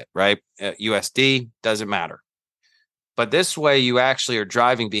want to pay it, right? USD, doesn't matter. But this way, you actually are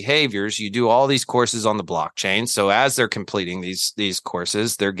driving behaviors. You do all these courses on the blockchain. So as they're completing these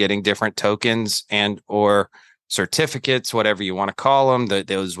courses, they're getting different tokens and or certificates, whatever you want to call them.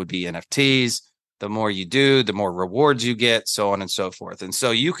 Those would be NFTs. The more you do, the more rewards you get, so on and so forth. And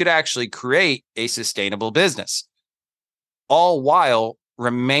so you could actually create a sustainable business, all while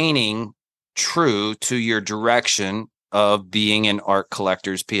remaining true to your direction of being an art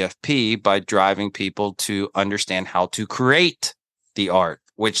collector's PFP by driving people to understand how to create the art,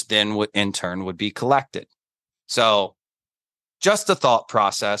 which then would in turn would be collected. So just a thought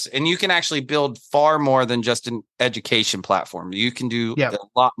process, and you can actually build far more than just an education platform. You can do a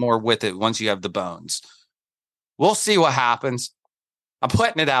lot more with it once you have the bones. We'll see what happens. I'm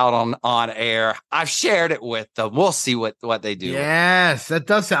putting it out on air. I've shared it with them. We'll see what they do. Yes, that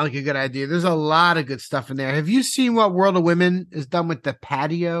does sound like a good idea. There's a lot of good stuff in there. Have you seen what World of Women has done with the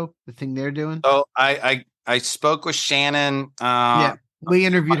patio, the thing they're doing? So I spoke with Shannon. Yeah, we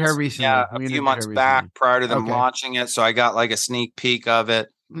interviewed her recently. Yeah, a few months back prior to them launching it. So I got like a sneak peek of it.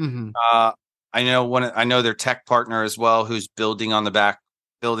 Mm-hmm. I know their tech partner as well, who's building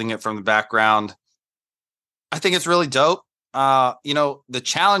it from the background. I think it's really dope. The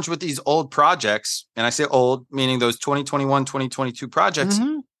challenge with these old projects, and I say old, meaning those 2021, 2022 projects,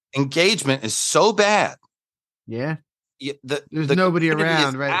 engagement is so bad. Yeah. There's the nobody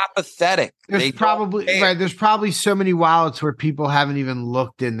around, right? Apathetic. There's probably so many wallets where people haven't even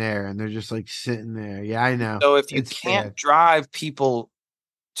looked in there and they're just like sitting there. Yeah, I know. So if you can't drive people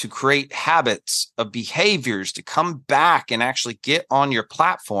to create habits of behaviors to come back and actually get on your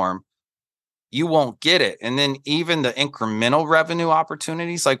platform, you won't get it. And then even the incremental revenue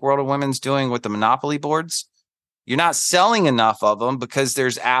opportunities like World of Women's doing with the monopoly boards, you're not selling enough of them because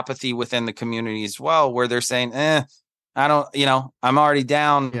there's apathy within the community as well, where they're saying, I don't, I'm already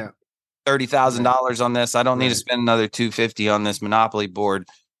down $30,000 on this. I don't need to spend another $250 on this monopoly board,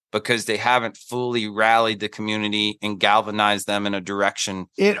 because they haven't fully rallied the community and galvanized them in a direction.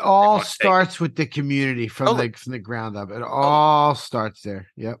 It all starts with the community from the ground up. It all starts there.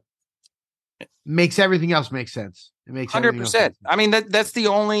 Yep. Makes everything else make sense. It makes 100%. I mean, that's the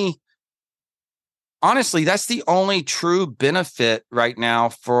only true benefit right now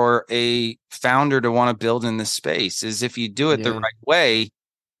for a founder to want to build in this space, is if you do it the right way,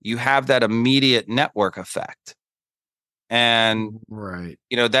 you have that immediate network effect. And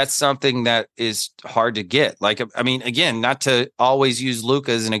that's something that is hard to get. Like, I mean, again, not to always use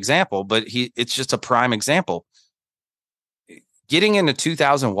Luca as an example, but it's just a prime example. Getting into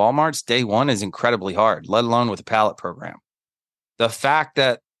 2,000 Walmarts day one is incredibly hard, let alone with a pallet program. The fact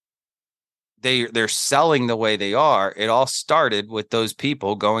that they're selling the way they are, it all started with those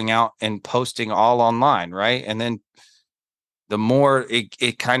people going out and posting all online, right? And then the more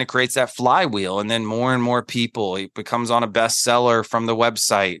it kind of creates that flywheel, and then more and more people, it becomes on a bestseller from the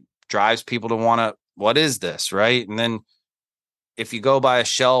website, drives people to want to, what is this, right? And then if you go by a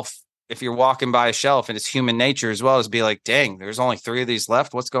shelf, if you're walking by a shelf, and it's human nature as well, as be like, dang, there's only 3 of these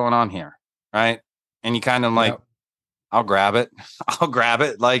left. What's going on here? Right. And you kind of like, I'll grab it.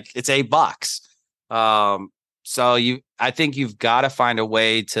 Like it's $8. So I think you've got to find a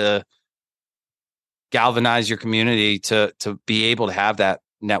way to galvanize your community to be able to have that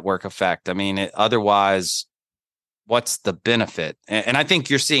network effect. I mean, otherwise, what's the benefit? And I think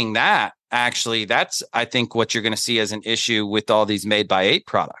you're seeing that. Actually, that's, I think, what you're going to see as an issue with all these made by ape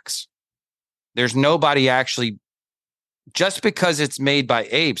products. There's nobody actually, just because it's made by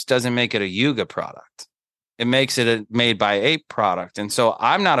apes doesn't make it a Yuga product. It makes it a made by ape product. And so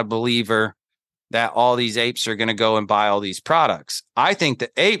I'm not a believer that all these apes are going to go and buy all these products. I think the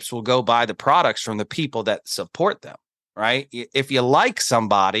apes will go buy the products from the people that support them, right? If you like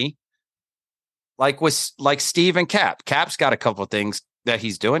somebody, like Steve and Cap's got a couple of things that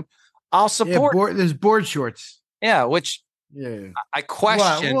he's doing. I'll support. Yeah, there's board shorts. Yeah, which I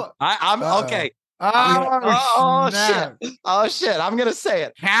question. What? I'm okay. Oh shit! I'm gonna say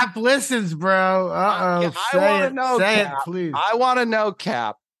it. Cap listens, bro. I want to know. Say Cap. It, please. I want to know,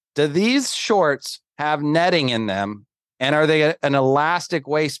 Cap. Do these shorts have netting in them, and are they an elastic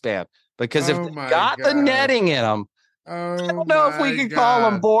waistband? Because if they got the netting in them, I don't know if we can call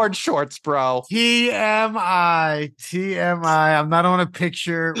them board shorts, bro. TMI. I'm not on a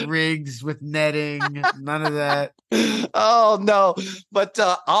picture rigs with netting. None of that. Oh no, but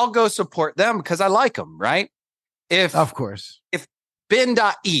I'll go support them because I like them, right? Of course, if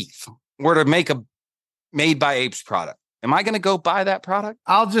Ben.eth were to make a made by apes product, am I going to go buy that product?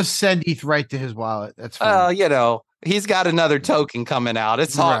 I'll just send ETH right to his wallet. That's fine. He's got another token coming out.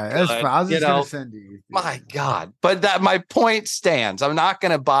 It's all right. That's fine. I was just going to send you. My God. But my point stands. I'm not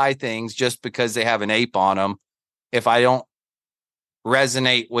going to buy things just because they have an ape on them if I don't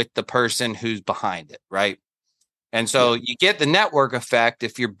resonate with the person who's behind it, right? And so you get the network effect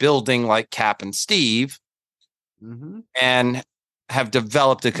if you're building like Cap and Steve and have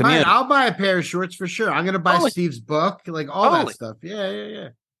developed a community. I'll buy a pair of shorts for sure. I'm going to buy Steve's book, like all that stuff. Yeah.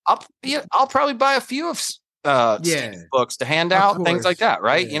 I'll probably buy a few of Steve's books to hand out, things like that,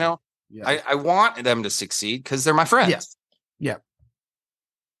 right? Yeah. I want them to succeed because they're my friends. Yeah.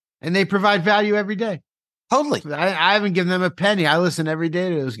 And they provide value every day. Totally. I haven't given them a penny. I listen every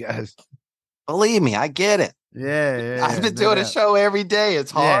day to those guys. Believe me, I get it. Yeah. I've been doing a show every day.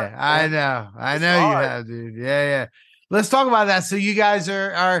 It's hard. Yeah, I know you have, dude. Yeah. Let's talk about that. So you guys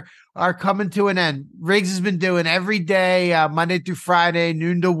are are coming to an end. Riggs has been doing every day, Monday through Friday,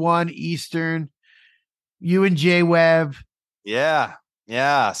 noon to 1 Eastern. You and Jay Webb. Yeah.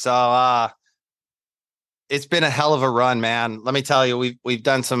 Yeah. So it's been a hell of a run, man. Let me tell you, we've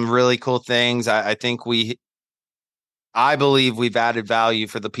done some really cool things. I think I believe we've added value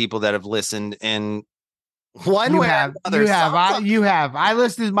for the people that have listened in one way or another. You have. I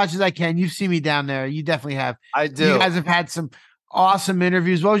listen as much as I can. You've seen me down there. You definitely have. I do. You guys have had some awesome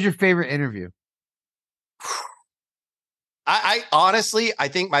interviews. What was your favorite interview? I honestly, I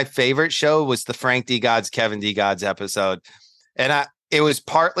think my favorite show was the Frank D. Gods, Kevin D. Gods episode. And it was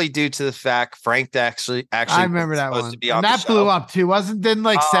partly due to the fact Frank actually I remember that one. And that blew up too. Didn't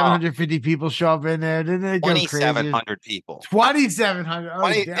like 750 people show up in there? Didn't it go crazy? 2,700 people. 2,700.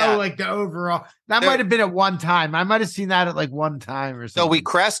 Oh, like the overall. That might have been at one time. I might have seen that at like one time or something. So we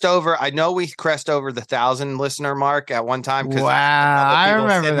crest over. I know we crest over the 1,000 listener mark at one time. Wow. I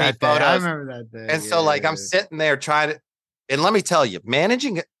remember that day. I remember that day. And so like I'm sitting there trying to, and let me tell you,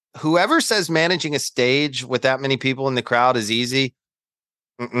 whoever says managing a stage with that many people in the crowd is easy.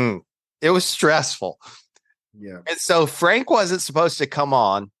 It was stressful. Yeah. And so Frank wasn't supposed to come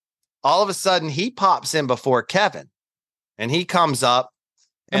on. All of a sudden he pops in before Kevin and he comes up.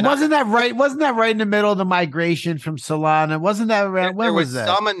 And wasn't that right in the middle of the migration from Solana? Wasn't that around? When was that?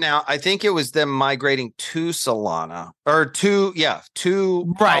 Now, I think it was them migrating to Solana or to right.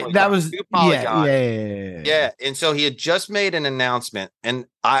 Polygon, that was Polygon. Yeah. And so he had just made an announcement. And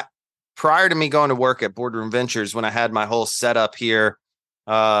prior to me going to work at Boardroom Ventures, when I had my whole setup here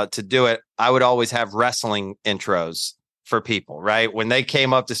to do it, I would always have wrestling intros for people, right? When they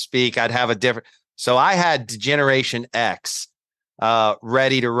came up to speak, I'd have a different. So I had Generation X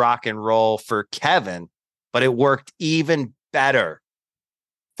ready to rock and roll for Kevin, but it worked even better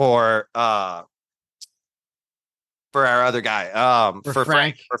for our other guy, for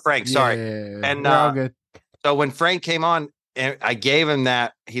Frank. Sorry. Yeah, and all good. So when Frank came on and I gave him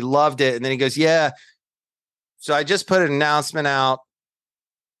that, he loved it. And then he goes, yeah. So I just put an announcement out.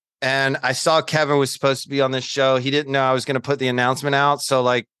 And I saw Kevin was supposed to be on this show. He didn't know I was going to put the announcement out. So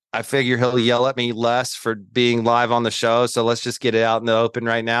like, I figure he'll yell at me less for being live on the show. So let's just get it out in the open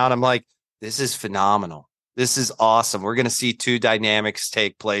right now. And I'm like, this is phenomenal. This is awesome. We're going to see two dynamics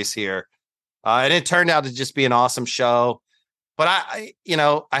take place here. And it turned out to just be an awesome show. But I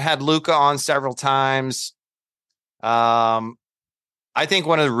had Luca on several times. I think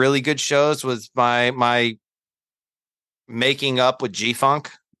one of the really good shows was my making up with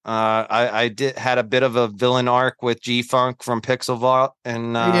G-Funk. I had a bit of a villain arc with G-Funk from Pixel Vault,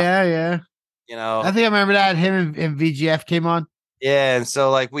 and I think I remember that him and VGF came on. Yeah, and so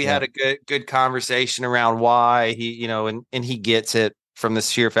like we had a good conversation around why he, and he gets it from the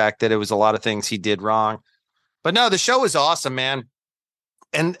sheer fact that it was a lot of things he did wrong. But no, the show was awesome, man,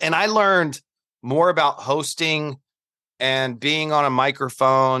 and I learned more about hosting and being on a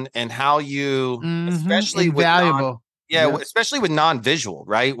microphone and how you, especially invaluable. Especially with non-visual,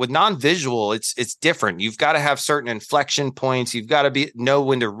 right? With non-visual, it's different. You've got to have certain inflection points. You've got to know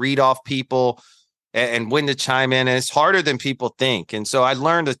when to read off people and when to chime in. And it's harder than people think. And so I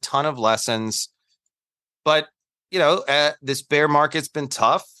learned a ton of lessons. But, this bear market's been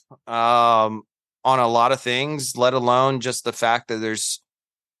tough on a lot of things, let alone just the fact that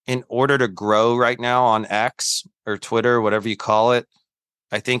in order to grow right now on X or Twitter, whatever you call it,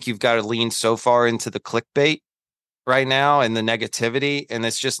 I think you've got to lean so far into the clickbait right now and the negativity, and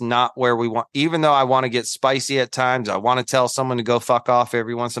it's just not where we want. Even though I want to get spicy at times, I want to tell someone to go fuck off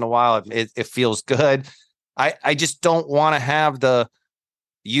every once in a while. It feels good. I just don't want to have the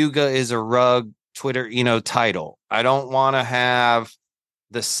Yuga is a rug Twitter, title. I don't want to have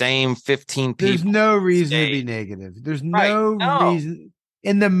the same 15 people. There's no reason to be negative. There's no reason.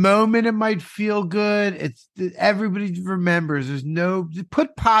 In the moment, it might feel good. It's everybody remembers. There's no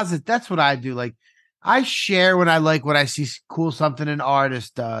put positive. That's what I do. Like, I share when I see cool something an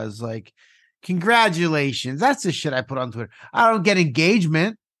artist does. Like, congratulations. That's the shit I put on Twitter. I don't get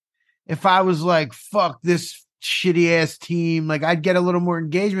engagement. If I was like, fuck this shitty ass team, like I'd get a little more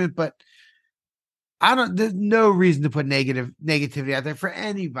engagement, but there's no reason to put negativity out there for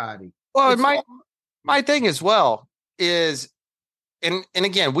anybody. Well, my thing as well is, and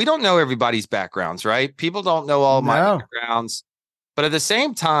again, we don't know everybody's backgrounds, right? People don't know all my backgrounds, but at the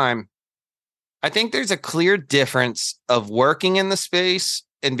same time, I think there's a clear difference of working in the space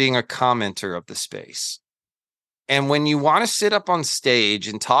and being a commenter of the space. And when you want to sit up on stage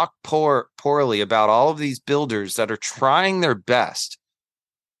and talk poorly about all of these builders that are trying their best,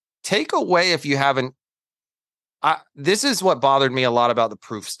 take away if you haven't. This is what bothered me a lot about the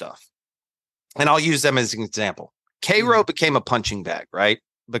proof stuff. And I'll use them as an example. K-Row became a punching bag, right?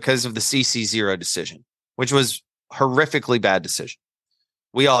 because of the CC0 decision, which was horrifically bad decision.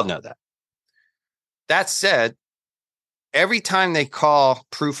 We all know that. That said, every time they call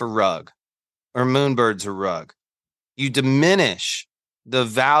Proof a rug or Moonbirds a rug, you diminish the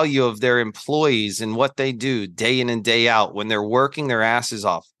value of their employees and what they do day in and day out when they're working their asses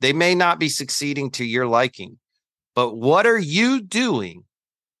off. They may not be succeeding to your liking, but what are you doing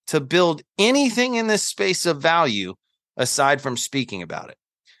to build anything in this space of value aside from speaking about it?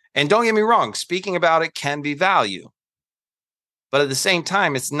 And don't get me wrong, speaking about it can be value, but at the same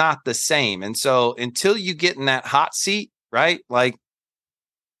time, it's not the same. And so until you get in that hot seat, right? Like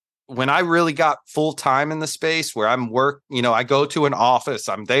when I really got full time in the space where I'm I go to an office,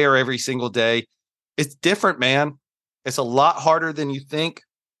 I'm there every single day. It's different, man. It's a lot harder than you think.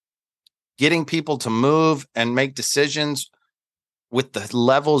 Getting people to move and make decisions with the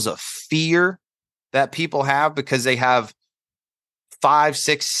levels of fear that people have because they have 5,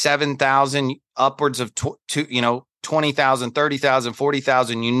 6, 7,000, upwards of 20,000, 30,000,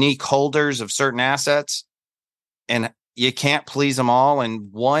 40,000 unique holders of certain assets. And you can't please them all.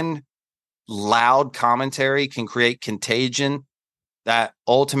 And one loud commentary can create contagion that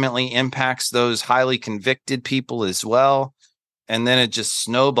ultimately impacts those highly convicted people as well. And then it just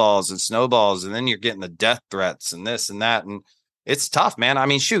snowballs and snowballs. And then you're getting the death threats and this and that. And it's tough, man. I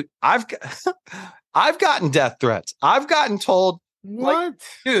mean, shoot, I've gotten death threats. I've gotten told, what?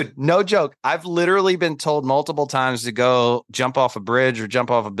 Dude, no joke. I've literally been told multiple times to go jump off a bridge or jump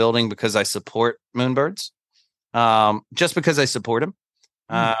off a building because I support Moonbirds. Just because I support them.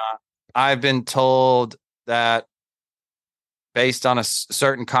 I've been told that based on a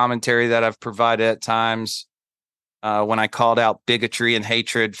certain commentary that I've provided at times, when I called out bigotry and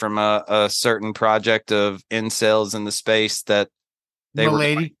hatred from a certain project of incels in the space, that they were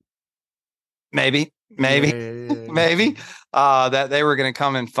maybe maybe that they were going to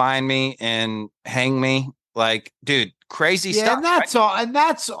come and find me and hang me. Like, dude, crazy stuff. And that's all. And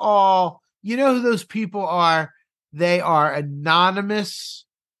that's all. You know who those people are? They are anonymous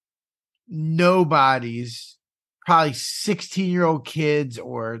nobodies, probably 16-year-old kids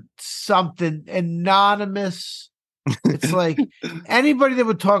or something. Anonymous. It's like anybody that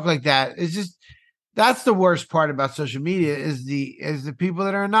would talk like that is just, that's the worst part about social media is the people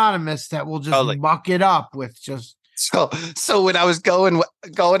that are anonymous that will just muck it up with just. So when I was going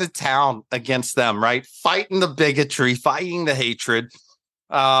to town against them, right, fighting the bigotry, fighting the hatred,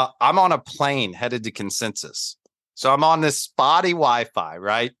 I'm on a plane headed to Consensus. So I'm on this spotty Wi-Fi,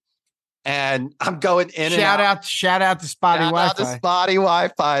 right, and I'm going in. Shout out to spotty Wi-Fi. Shout out to spotty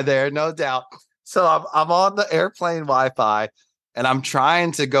Wi-Fi there, no doubt. So I'm on the airplane Wi-Fi, and I'm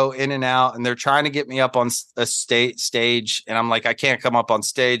trying to go in and out, and they're trying to get me up on a stage, and I'm like, I can't come up on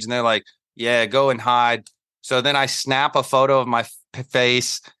stage, and they're like, yeah, go and hide. So then I snap a photo of my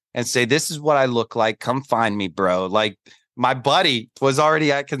face and say, this is what I look like. Come find me, bro. Like, my buddy was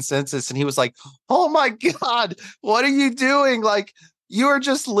already at Consensus, and he was like, oh my God, what are you doing? Like, you are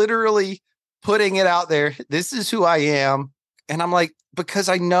just literally putting it out there. This is who I am. And I'm like, because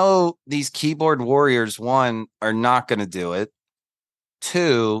I know these keyboard warriors, one, are not going to do it.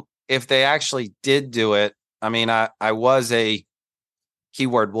 Two, if they actually did do it, I mean, I was an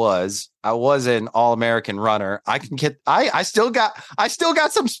All-American runner. I still got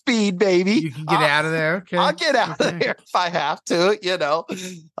some speed, baby. You can get out of there. Okay. I'll get out of there if I have to,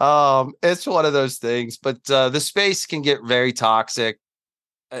 it's one of those things, but the space can get very toxic.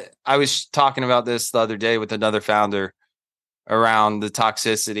 I was talking about this the other day with another founder around the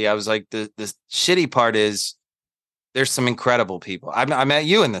toxicity. I was like, the shitty part is there's some incredible people. I met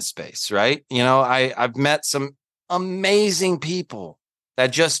you in this space, right? I've met some amazing people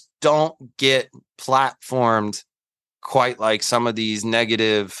that just don't get platformed quite like some of these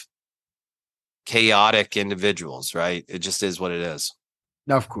negative, chaotic individuals, right? It just is what it is.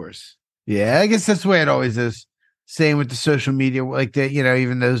 Of course. Yeah, I guess that's the way it always is. Same with the social media, like that,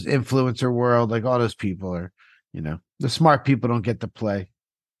 even those influencer world, like all those people are, the smart people don't get to play.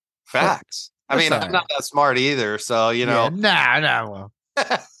 Facts. I mean, I'm not that smart either. So, Well.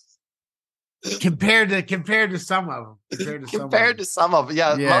 compared compared to some of them. Compared to some of them.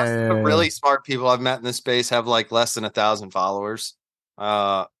 Yeah. Most of the really smart people I've met in this space have like less than 1,000 followers. There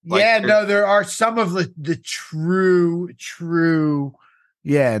are some of the true.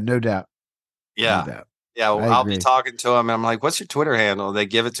 Yeah, no doubt. Yeah. No doubt. Yeah. Well, I'll be talking to them and I'm like, what's your Twitter handle? They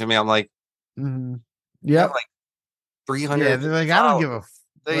give it to me. I'm like, yeah, like 300. Yeah, they're like, I don't give a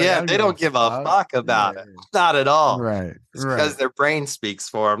they don't give a fuck about it. Not at all. Right. It's because their brain speaks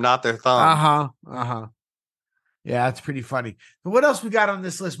for them, not their thumb. Uh-huh. Yeah, that's pretty funny. But what else we got on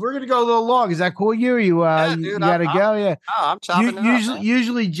this list? We're gonna go a little long. Is that cool? You Yeah, you dude, gotta go. Yeah. I'm chopping it up, Usually, man.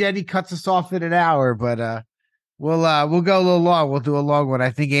 usually Jenny cuts us off in an hour, but we'll go a little long. We'll do a long one. I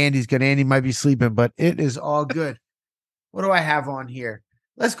think Andy might be sleeping, but it is all good. What do I have on here?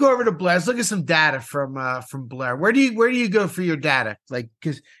 Let's go over to Blair. Let's look at some data from Blair. Where do you go for your data? Like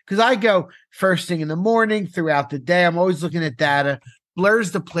because I go first thing in the morning throughout the day. I'm always looking at data.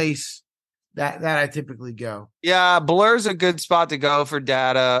 Blair's the place that I typically go. Yeah, Blur's a good spot to go for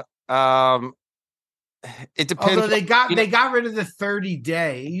data. It depends. Although they got rid of the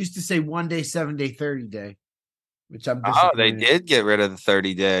 30-day. It used to say 1 day, 7 day, 30-day, which I'm disappointed. Oh, they did get rid of the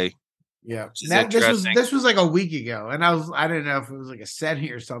 30-day. Yeah, this was like a week ago, and I didn't know if it was like a setting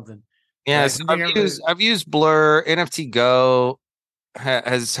or something. Yeah, so I've used Blur. NFT Go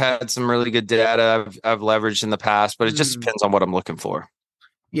has had some really good data I've leveraged in the past, but it just depends on what I'm looking for.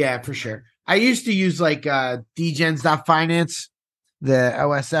 Yeah, for sure. I used to use like dgens.finance, the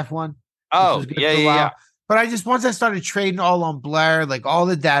OSF one. Oh, yeah. But once I started trading all on Blur, like all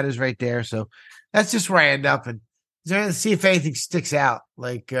the data is right there. So that's just where I end up. And see if anything sticks out.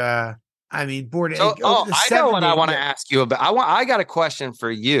 Like, I mean, So, I know what I want to ask you about. I got a question for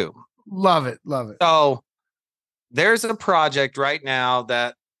you. Love it. So there's a project right now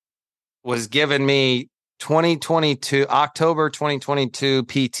that was giving me 2022, October 2022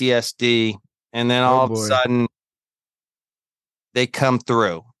 PTSD. And then all of a sudden they come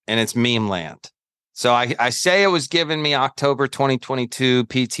through and it's meme land. So I say it was giving me October 2022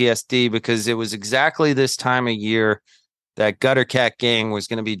 PTSD because it was exactly this time of year that Gutter Cat Gang was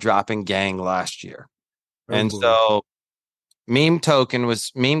going to be dropping gang last year. So meme coin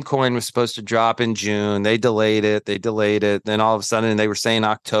was supposed to drop in June. They delayed it. Then all of a sudden they were saying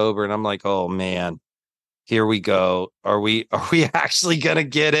October. And I'm like, oh man, here we go. Are we actually going to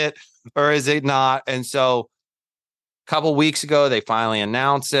get it or is it not? And so a couple weeks ago, they finally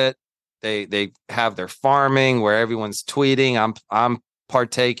announced it. They have their farming where everyone's tweeting. I'm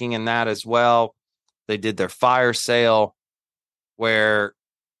partaking in that as well. They did their fire sale where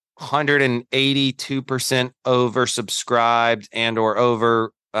 182% oversubscribed and or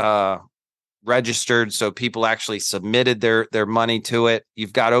over registered. So people actually submitted their money to it.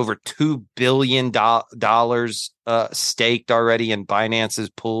 You've got over $2 billion staked already in Binance's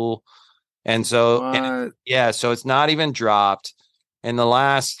pool. And so, so it's not even dropped. In the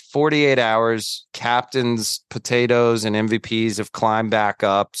last 48 hours, captains, potatoes, and MVPs have climbed back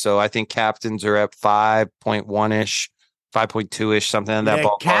up. So I think captains are at 5.1-ish, 5.2-ish, something in that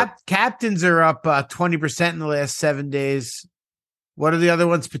ballpark. Captains are up 20% in the last 7 days. What are the other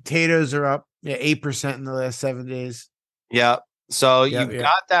ones? Potatoes are up 8% in the last 7 days. Yeah. So you've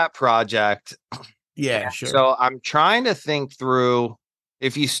got that project. Yeah, sure. So I'm trying to think through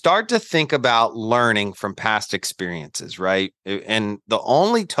if you start to think about learning from past experiences, right? And the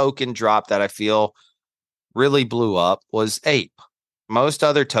only token drop that I feel really blew up was Ape. Most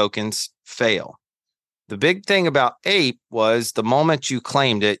other tokens fail. The big thing about Ape was the moment you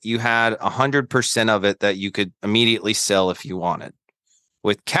claimed it, you had 100% of it that you could immediately sell if you wanted.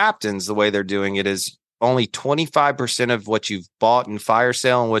 With captains, the way they're doing it is only 25% of what you've bought in fire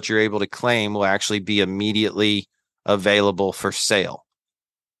sale and what you're able to claim will actually be immediately available for sale.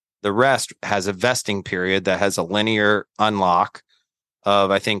 The rest has a vesting period that has a linear unlock of,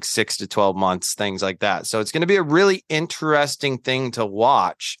 I think, 6 to 12 months, things like that. So it's going to be a really interesting thing to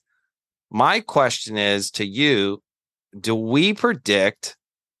watch. My question is to you, do we predict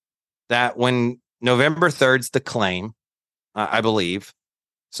that when November 3rd's the claim, I believe,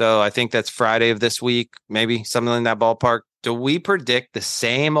 so I think that's Friday of this week, maybe something in that ballpark. Do we predict the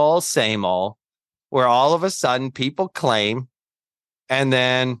same old, where all of a sudden people claim and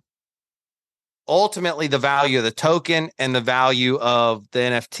then ultimately the value of the token and the value of the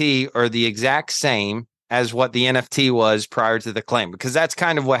NFT are the exact same as what the NFT was prior to the claim? Because that's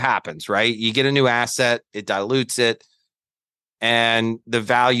kind of what happens, right? You get a new asset, it dilutes it, and the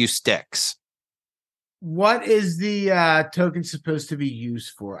value sticks. What is the token supposed to be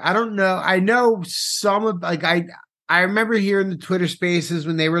used for? I don't know. I know some of I remember hearing the Twitter Spaces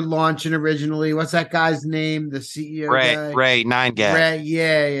when they were launching originally. What's that guy's name? The CEO guy? Ray 9gag. Ray,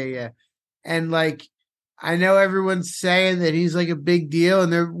 yeah. And I know everyone's saying that he's like a big deal.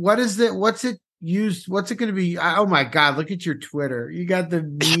 And what's it used? What's it going to be? Oh my God, look at your Twitter. You got the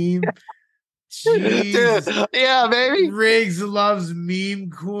meme. Dude, yeah, baby. Riggs loves meme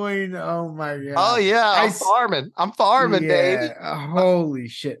coin. Oh my God. Oh yeah. I'm farming, baby. Holy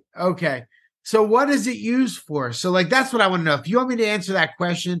shit. Okay. So what is it used for? So that's what I want to know. If you want me to answer that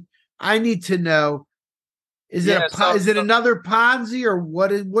question, I need to know Is it another Ponzi, or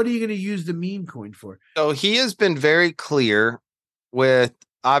what are you going to use the meme coin for? So he has been very clear with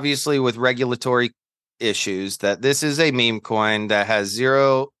regulatory issues that this is a meme coin that has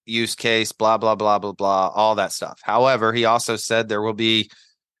zero use case, blah, blah, blah, blah, blah, all that stuff. However, he also said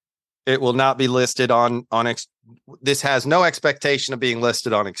it will not be listed on this has no expectation of being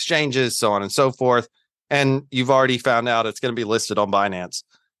listed on exchanges, so on and so forth. And you've already found out it's going to be listed on Binance.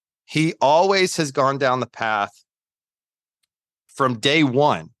 He always has gone down the path from day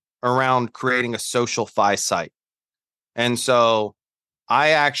one around creating a social fi site. And so I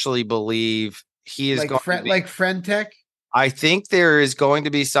actually believe he is like Friend Tech. I think there is going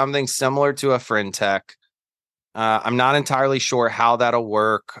to be something similar to a Friend Tech. I'm not entirely sure how that'll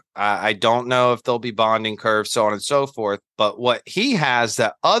work. I don't know if there'll be bonding curves, so on and so forth. But what he has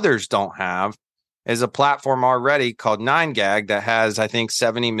that others don't have is a platform already called 9gag that has, I think,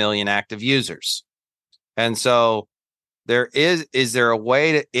 70 million active users. And so is there a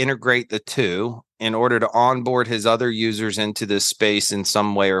way to integrate the two in order to onboard his other users into this space in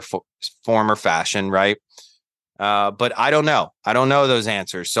some way or form or fashion, right? But I don't know. I don't know those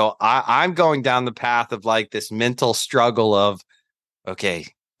answers. So I'm going down the path of like this mental struggle of, okay,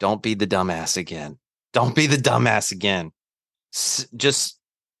 don't be the dumbass again. Don't be the dumbass again. Just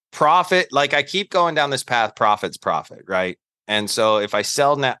profit. Like I keep going down this path, profit, right? And so if I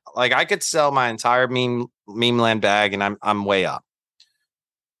sell now, like I could sell my entire meme land bag and I'm way up.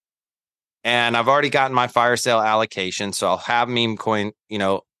 And I've already gotten my fire sale allocation. So I'll have meme coin,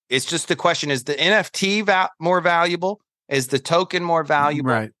 it's just the question, is the NFT more valuable? Is the token more valuable?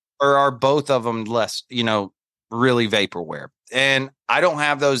 Right. Or are both of them less, really vaporware? And I don't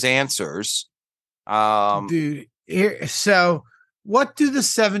have those answers. Dude, so what do the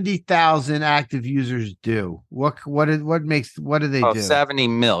 70,000 active users do? What do they do? 70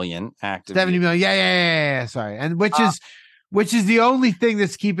 million active 70 million. Yeah. Sorry. And which is the only thing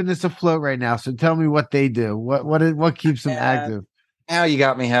that's keeping this afloat right now. So tell me what they do. What keeps them active? Now you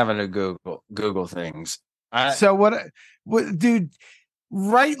got me having to Google things. So what, dude,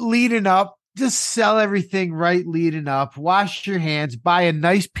 right leading up, just sell everything right leading up, wash your hands, buy a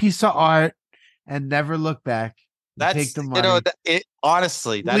nice piece of art and never look back. Take the money.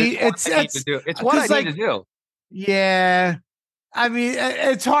 Honestly, what I need to do. It's what I need to do. Yeah. I mean,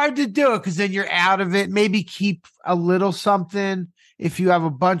 it's hard to do it because then you're out of it. Maybe keep a little something. If you have a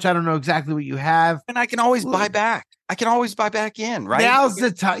bunch, I don't know exactly what you have. And I can always buy back. I can always buy back in, right? Now's the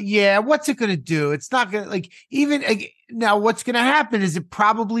time. Yeah. What's it going to do? It's not going to now what's going to happen is it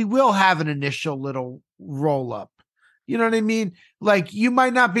probably will have an initial little roll up. You know what I mean? Like you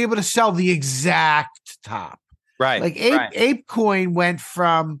might not be able to sell the exact top. Right. Like Ape Coin went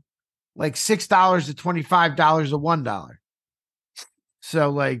from like $6 to $25 to $1. So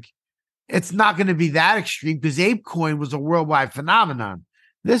like it's not going to be that extreme because Ape Coin was a worldwide phenomenon.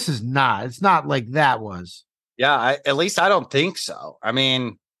 This is not. It's not like that was. Yeah, at least I don't think so. I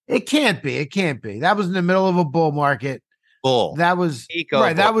mean, it can't be. It can't be. That was in the middle of a bull market. That was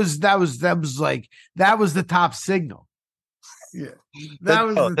right. That was the top signal. Yeah,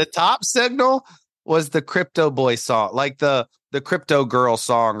 the top signal was the Crypto Boy song, like the Crypto Girl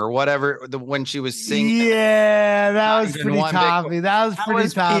song or whatever. When she was singing, yeah, that was pretty toppy. That was pretty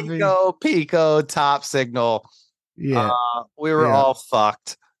toppy. Pico top signal. Yeah, we were all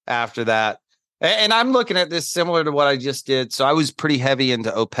fucked after that. And I'm looking at this similar to what I just did. So I was pretty heavy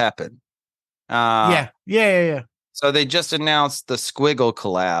into OPEPin. Yeah. So they just announced the Squiggle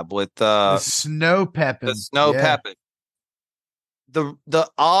collab with the Snow Peppin. The Snow Peppin.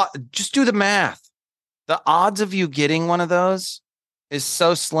 Just do the math. The odds of you getting one of those is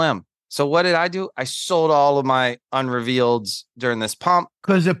so slim. So what did I do? I sold all of my unrevealeds during this pump.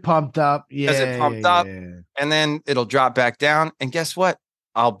 Because it pumped up. Yeah. Because it pumped up. And then it'll drop back down. And guess what?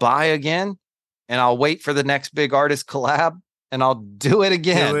 I'll buy again. And I'll wait for the next big artist collab. And I'll do it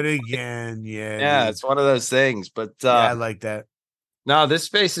again. Yeah, it's one of those things. But I like that. No, this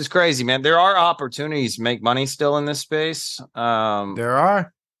space is crazy, man. There are opportunities to make money still in this space. There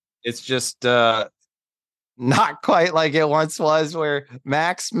are. It's just not quite like it once was, where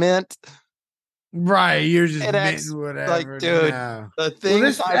max mint. Right, you're just minting whatever. Like, dude, no. the thing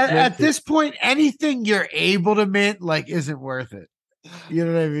at this point, anything you're able to mint like isn't worth it. You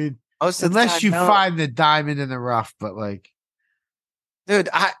know what I mean? Unless you find the diamond in the rough, but like, dude,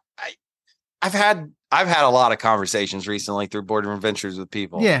 I've had a lot of conversations recently through Boardroom Ventures with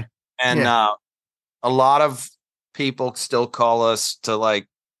people. Yeah. And a lot of people still call us to like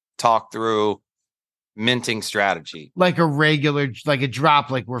talk through minting strategy. Like a regular, like a drop,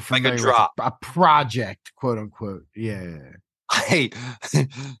 like we're familiar like a drop. With a project, quote unquote. Yeah.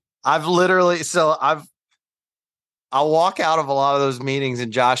 I've literally, I'll walk out of a lot of those meetings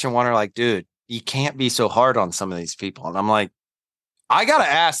and Josh and Juan are like, dude, you can't be so hard on some of these people. And I'm like, I got to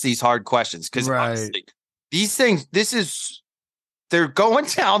ask these hard questions because honestly, these things, they're going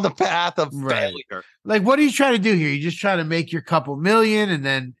down the path of failure. Like, what are you trying to do here? You just trying to make your couple million and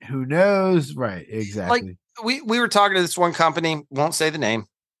then who knows? Right. Exactly. Like we were talking to this one company, won't say the name.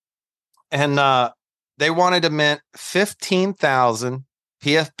 And they wanted to mint 15,000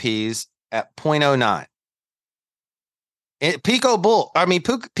 PFPs at 0.09.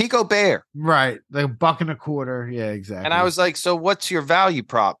 Pico Bear. Right. Like $1.25. Yeah, exactly. And I was like, so what's your value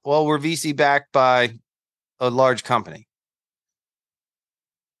prop? Well, we're VC backed by a large company.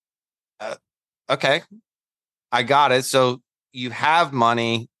 Okay. I got it. So you have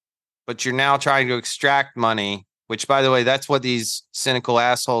money, but you're now trying to extract money, which, by the way, that's what these cynical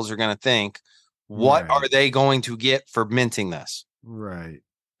assholes are going to think. What are they going to get for minting this? Right.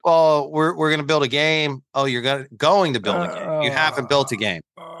 Oh, we're going to build a game. Oh, you're going to build a game. You haven't built a game.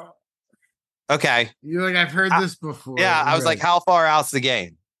 Okay. You're like, I've heard this before. Yeah. I was like, how far out's the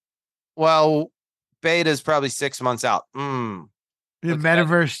game? Well, beta is probably 6 months out. The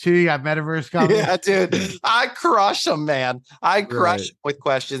metaverse too. You got metaverse coming. Yeah, dude. I crush them, man. I crush them with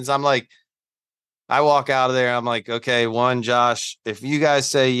questions. I'm like, I walk out of there. I'm like, okay, Josh, if you guys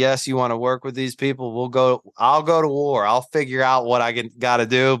say yes, you want to work with these people, I'll go to war. I'll figure out what I got to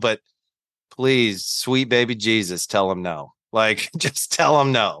do. But please, sweet baby Jesus, tell them no. Like, just tell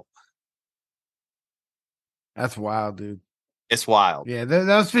them no. That's wild, dude. It's wild. Yeah,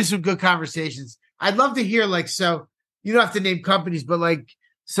 those been some good conversations. I'd love to hear, like, so you don't have to name companies, but like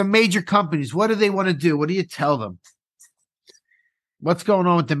some major companies, what do they want to do? What do you tell them? What's going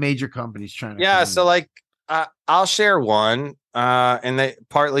on with the major companies trying to? Yeah, so like I'll share one, and they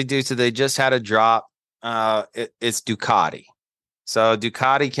partly due to they just had a drop. It's Ducati. So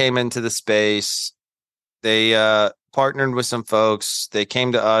Ducati came into the space. They partnered with some folks. They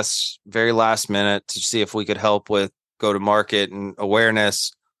came to us very last minute to see if we could help with go to market and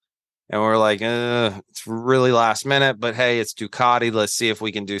awareness. And we're like, it's really last minute, but hey, it's Ducati. Let's see if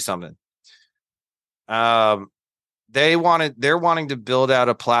we can do something. They're wanting to build out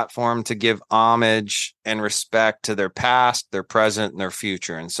a platform to give homage and respect to their past, their present, and their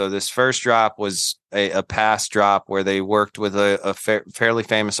future. And so this first drop was a past drop where they worked with a fairly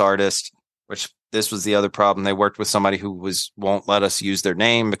famous artist, which this was the other problem. They worked with somebody who won't let us use their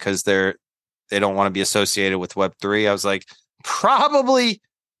name because they don't want to be associated with Web3. I was like, probably,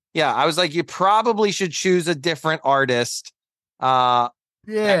 yeah. I was like, you probably should choose a different artist. Yeah,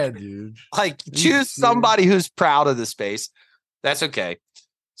 dude. Like, choose somebody who's proud of the space. That's okay.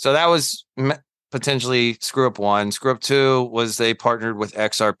 So that was potentially screw up one. Screw up two was they partnered with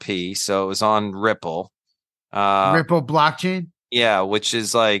XRP. So it was on Ripple. Ripple blockchain? Yeah, which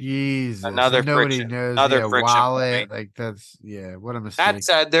is like another friction. Knows, another friction wallet. Point. Like that's what a mistake. That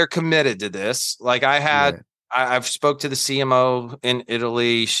said, they're committed to this. Like I've spoke to the CMO in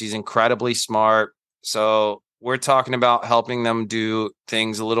Italy. She's incredibly smart. So we're talking about helping them do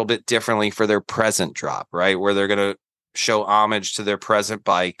things a little bit differently for their present drop, right? Where they're going to show homage to their present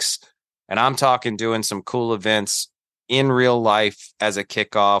bikes. And I'm talking doing some cool events in real life as a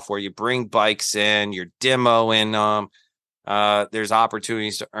kickoff where you bring bikes in, you're demoing them. There's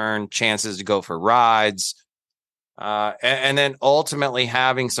opportunities to earn chances to go for rides. And then ultimately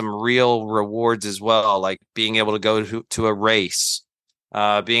having some real rewards as well, like being able to go to a race,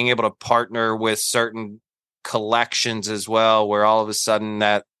 being able to partner with certain collections as well, where all of a sudden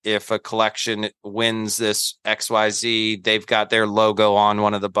that if a collection wins this XYZ, they've got their logo on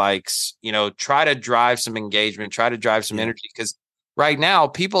one of the bikes, try to drive some engagement, try to drive some energy. Because right now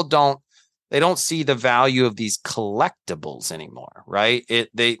people don't see the value of these collectibles anymore, right?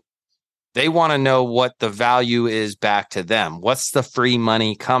 They want to know what the value is back to them. What's the free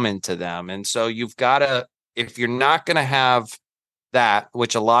money coming to them? And so you've got to, if you're not going to have that,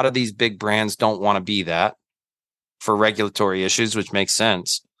 which a lot of these big brands don't want to be that for regulatory issues, which makes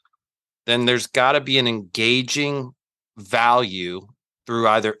sense, then there's got to be an engaging value through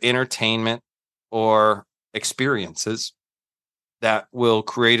either entertainment or experiences that will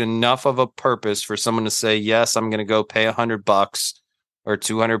create enough of a purpose for someone to say, yes, I'm going to go pay $100 or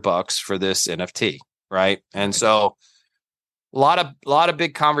 $200 for this NFT. Right. And so a lot of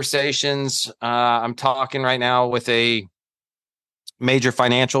big conversations. I'm talking right now with a major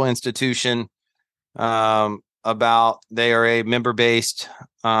financial institution, about they are a member-based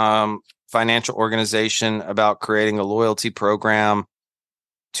financial organization about creating a loyalty program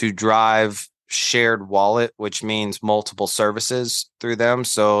to drive shared wallet, which means multiple services through them.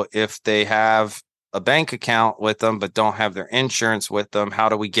 So if they have a bank account with them but don't have their insurance with them, how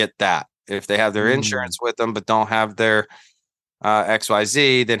do we get that? If they have their insurance with them but don't have their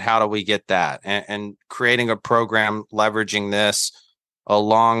XYZ, then how do we get that? And creating a program leveraging this,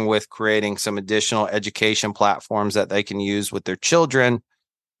 along with creating some additional education platforms that they can use with their children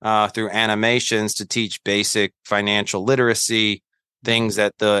through animations to teach basic financial literacy, things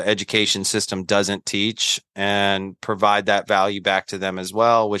that the education system doesn't teach, and provide that value back to them as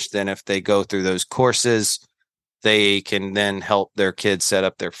well, which then if they go through those courses, they can then help their kids set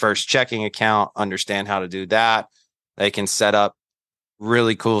up their first checking account, understand how to do that. They can set up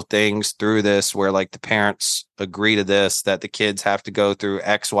really cool things through this where like the parents agree to this, that the kids have to go through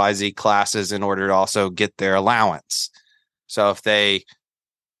XYZ classes in order to also get their allowance. So if they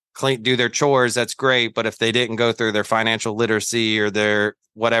do their chores, that's great. But if they didn't go through their financial literacy or their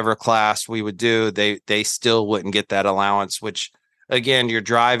whatever class we would do, they still wouldn't get that allowance, which again, you're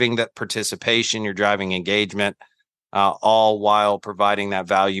driving that participation, you're driving engagement, all while providing that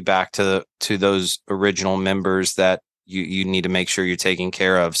value back to those original members that you need to make sure you're taking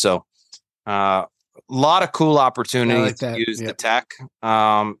care of. So a lot of cool opportunities to use the tech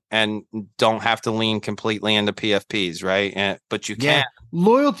and don't have to lean completely into PFPs, right? But you can.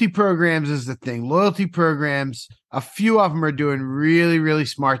 Loyalty programs is the thing. Loyalty programs, a few of them are doing really, really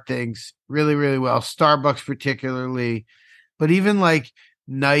smart things, really, really well. Starbucks particularly, but even like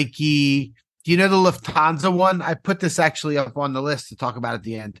Nike. Do you know the Lufthansa one? I put this actually up on the list to talk about at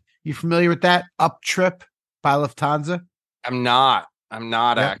the end. You familiar with that? Up Trip by Lufthansa? I'm not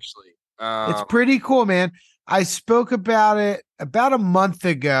actually. It's pretty cool, man. I spoke about it about a month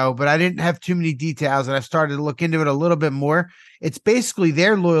ago, but I didn't have too many details, and I started to look into it a little bit more. It's basically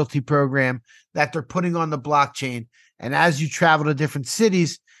their loyalty program that they're putting on the blockchain. And as you travel to different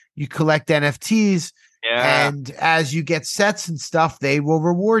cities, you collect NFTs. Yeah. And as you get sets and stuff, they will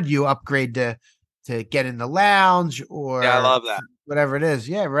reward you, upgrade to get in the lounge or I love that. Whatever it is.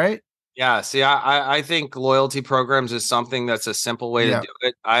 Yeah, right? Yeah. See, I think loyalty programs is something that's a simple way to do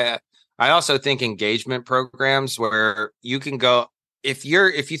it. I also think engagement programs where you can go, if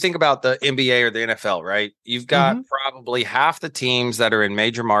you think about the NBA or the NFL, right? You've got probably half the teams that are in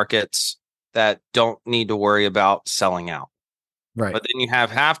major markets that don't need to worry about selling out. Right. But then you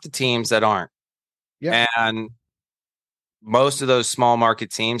have half the teams that aren't. Yeah. And most of those small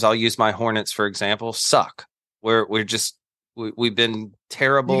market teams, I'll use my Hornets, for example, suck. We've been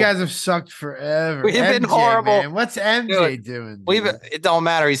terrible. You guys have sucked forever. We've been horrible. Man. What's MJ doing? It don't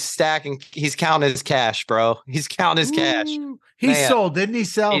matter. He's counting his cash, bro. He's counting his cash. He sold, didn't he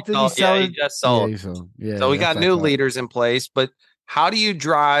sell? He just sold. Yeah, he sold. Yeah, so we got new leaders in place, but how do you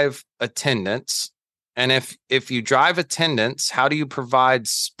drive attendance? And if you drive attendance, how do you provide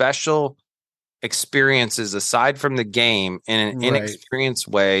special experiences aside from the game in an inexperienced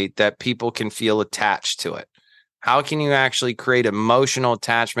way that people can feel attached to it? How can you actually create emotional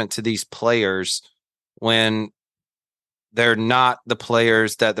attachment to these players when they're not the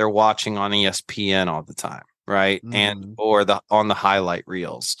players that they're watching on ESPN all the time, right? And or on the highlight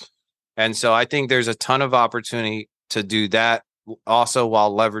reels. And so I think there's a ton of opportunity to do that also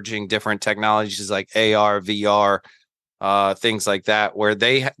while leveraging different technologies like AR, VR, things like that, where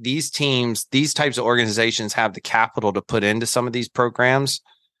these types of organizations have the capital to put into some of these programs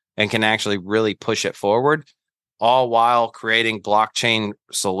and can actually really push it forward, all while creating blockchain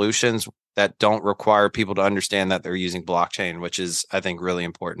solutions that don't require people to understand that they're using blockchain, which is, I think, really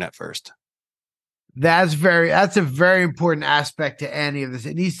important at first. That's a very important aspect to any of this.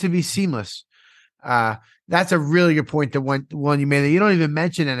 It needs to be seamless. That's a really good point. The one you made, that you don't even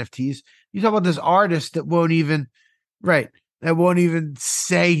mention NFTs. You talk about this artist that won't even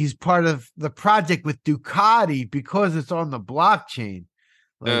say he's part of the project with Ducati because it's on the blockchain.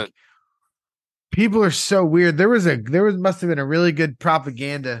 Like, people are so weird. Must have been a really good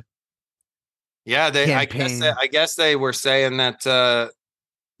propaganda. Yeah, I guess they were saying that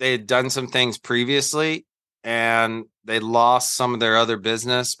they had done some things previously and they lost some of their other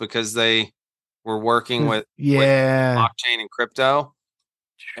business because they were working with blockchain and crypto.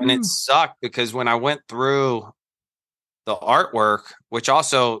 True. And it sucked because when I went through the artwork, which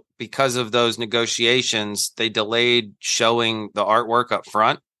also because of those negotiations, they delayed showing the artwork up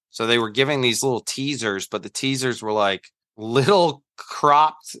front. So they were giving these little teasers, but the teasers were like little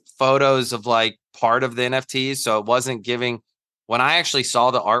cropped photos of like part of the NFTs. So it wasn't giving. When I actually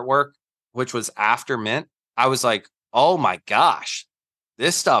saw the artwork, which was after mint, I was like, oh my gosh,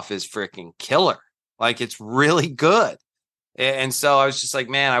 this stuff is freaking killer. Like, it's really good. And so I was just like,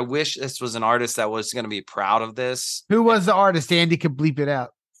 man, I wish this was an artist that was going to be proud of this. Who was the artist? Andy could bleep it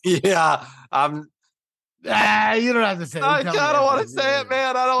out. Yeah. You don't have to say it. I don't want to say it,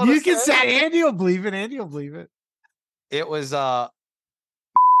 man. I don't want to say it. You can say Andy will believe it. Andy will believe it. It was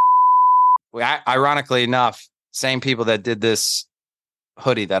ironically enough, same people that did this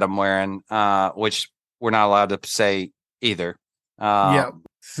hoodie that I'm wearing, which we're not allowed to say either. Yeah.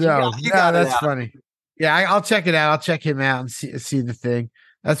 So you got it that's out. funny. Yeah, I'll check it out. I'll check him out and see the thing.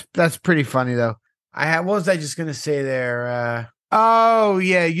 That's pretty funny though. What was I just gonna say there? Oh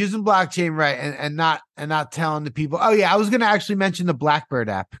yeah, using blockchain right and not telling the people. Oh yeah, I was gonna actually mention the Blackbird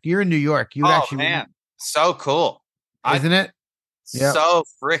app. You're in New York. You actually man, so cool, isn't it? Yep. So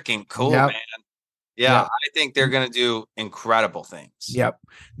freaking cool, Yep. man. Yeah, Yep. I think they're gonna do incredible things. Yep,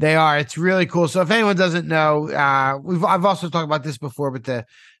 they are. It's really cool. So if anyone doesn't know, I've also talked about this before, but the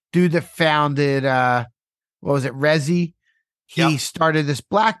dude that founded what was it, Rezi? He started this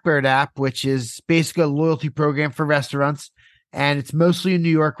Blackbird app, which is basically a loyalty program for restaurants, and it's mostly in New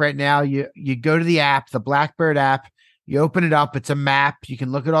York right now. You go to the app, the Blackbird app, you open it up. It's a map. You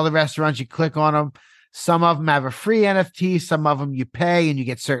can look at all the restaurants. You click on them. Some of them have a free NFT. Some of them you pay and you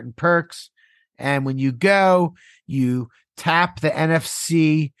get certain perks. And when you go, you tap the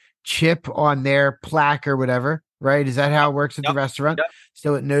NFC chip on their plaque or whatever, right? Is that how it works at the restaurant? Yep.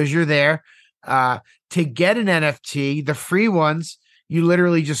 So it knows you're there. To get an NFT, the free ones, you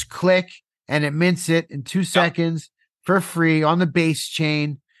literally just click and it mints it in 2 seconds for free on the base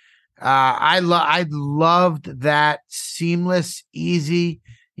chain. I loved that seamless, easy.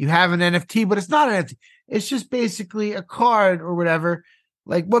 You have an NFT, but it's not an NFT. It's just basically a card or whatever.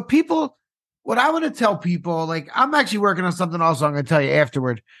 Like what I want to tell people, like I'm actually working on something else I'm going to tell you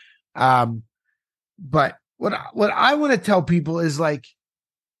afterward. But what I want to tell people is like,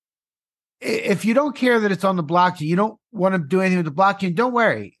 if you don't care that it's on the blockchain, you don't want to do anything with the blockchain, don't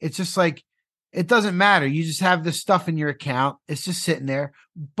worry. It's just like, it doesn't matter. You just have this stuff in your account. It's just sitting there.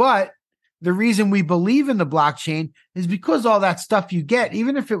 But the reason we believe in the blockchain is because all that stuff you get,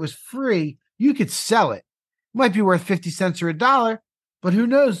 even if it was free, you could sell it. It might be worth 50 cents or $1, but who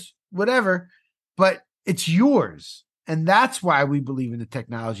knows, whatever. But it's yours. And that's why we believe in the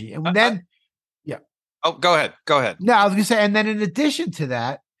technology. And then, Oh, go ahead. No, I was going to say, and then in addition to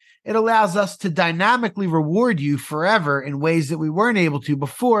that, it allows us to dynamically reward you forever in ways that we weren't able to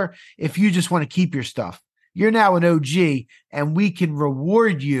before. If you just want to keep your stuff, you're now an OG and we can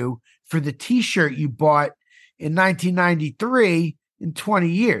reward you for the t-shirt you bought in 1993 in 20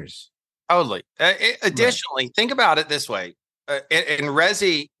 years. Totally. Additionally, think about it this way. In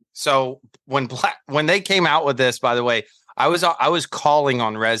Rezi, so when they came out with this, by the way, I was calling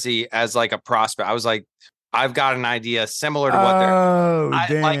on Rezi as like a prospect. I was like, I've got an idea similar to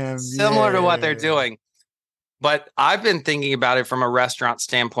what they're doing. But I've been thinking about it from a restaurant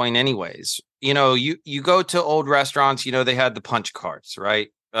standpoint anyways. You know, you go to old restaurants, you know, they had the punch cards, right?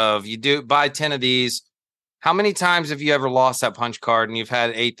 You buy 10 of these. How many times have you ever lost that punch card and you've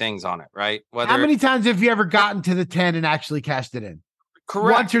had 8 things on it, right? How many times have you ever gotten to the 10 and actually cashed it in?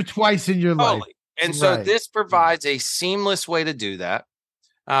 Correct. Once or twice in your life. And so this provides a seamless way to do that.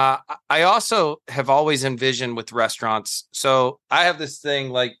 I also have always envisioned with restaurants. So I have this thing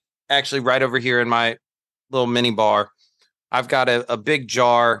like actually right over here in my little mini bar. I've got a big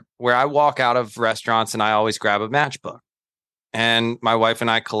jar where I walk out of restaurants and I always grab a matchbook. And my wife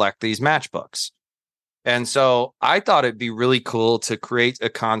and I collect these matchbooks. And so I thought it'd be really cool to create a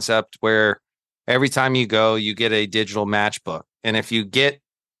concept where every time you go, you get a digital matchbook. And if you get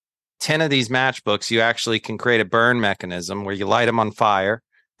 10 of these matchbooks, you actually can create a burn mechanism where you light them on fire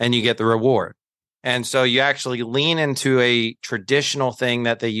and you get the reward. And so you actually lean into a traditional thing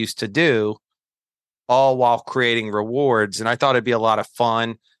that they used to do, all while creating rewards. And I thought it'd be a lot of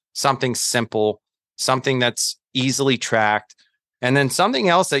fun, something simple, something that's easily tracked. And then something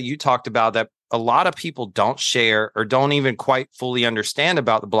else that you talked about that a lot of people don't share or don't even quite fully understand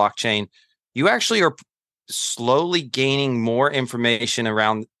about the blockchain, you actually are slowly gaining more information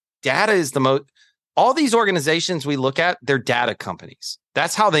around data. Is the most, all these organizations we look at, they're data companies.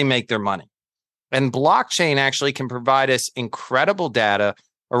 That's how they make their money. And blockchain actually can provide us incredible data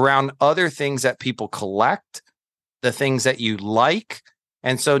around other things that people collect, the things that you like.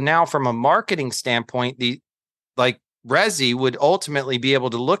 And so now from a marketing standpoint, Rezi would ultimately be able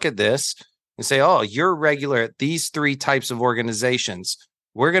to look at this and say, oh, you're regular at these 3 types of organizations.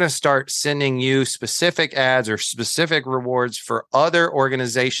 We're going to start sending you specific ads or specific rewards for other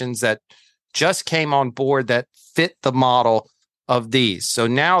organizations that just came on board that fit the model of these. So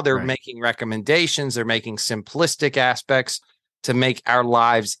now they're making recommendations. They're making simplistic aspects to make our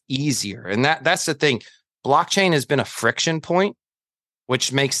lives easier. And that's the thing. Blockchain has been a friction point,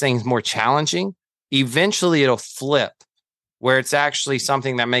 which makes things more challenging. Eventually it'll flip where it's actually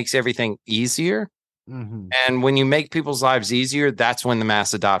something that makes everything easier. Mm-hmm. And when you make people's lives easier, that's when the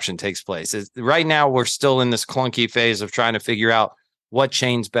mass adoption takes place. Right now, we're still in this clunky phase of trying to figure out what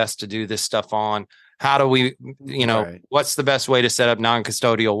chain's best to do this stuff on. How do we, what's the best way to set up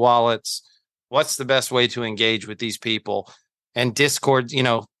non-custodial wallets? What's the best way to engage with these people? And Discord,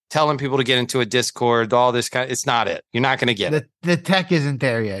 telling people to get into a Discord, all this it's not it. You're not going to get it. The tech isn't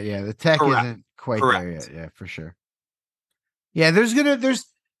there yet. Yeah, the tech isn't quite there yet. Yeah, for sure. Yeah, there's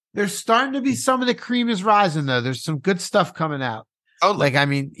starting to be some of the cream is rising though. There's some good stuff coming out. Oh,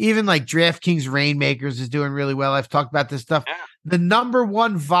 even like DraftKings Rainmakers is doing really well. I've talked about this stuff. Yeah. The number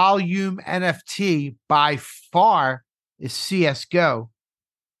one volume NFT by far is CSGO.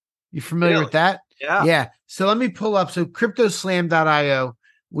 You familiar with that? Yeah. Yeah. So let me pull up. So cryptoslam.io.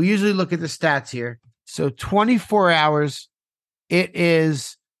 We usually look at the stats here. So 24 hours, it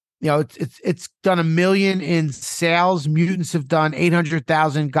is, it's done 1 million in sales. Mutants have done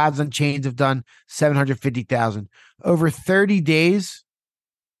 800,000. Gods Unchained have done 750,000. Over 30 days,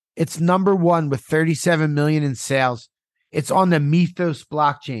 it's number one with 37 million in sales. It's on the Mythos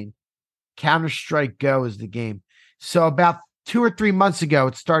blockchain. Counter-Strike Go is the game. So about 2 or 3 months ago,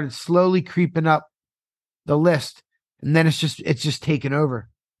 it started slowly creeping up the list, and then it's just taken over.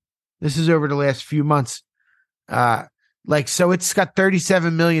 This is over the last few months. So it's got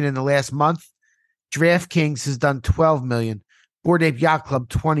 37 million in the last month. DraftKings has done 12 million. Bored Ape Yacht Club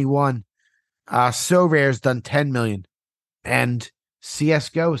 21. So Rare's done 10 million, and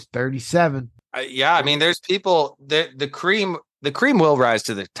CSGO is 37. There's people that the cream will rise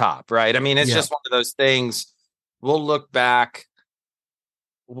to the top, right? I mean, it's just one of those things. We'll look back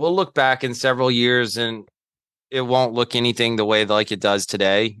in several years and it won't look anything the way like it does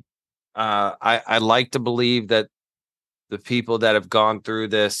today. I like to believe that the people that have gone through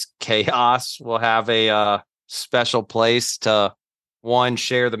this chaos will have a special place to, one,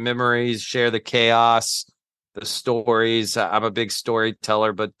 share the memories, share the chaos, the stories. I'm a big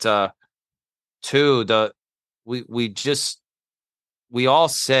storyteller, but two, we all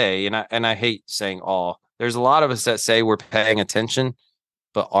say, and I hate saying all. There's a lot of us that say we're paying attention,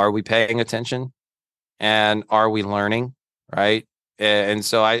 but are we paying attention? And are we learning? Right. And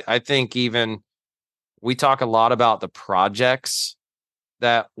so I think even we talk a lot about the projects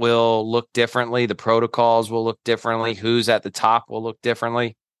that will look differently. The protocols will look differently. Who's at the top will look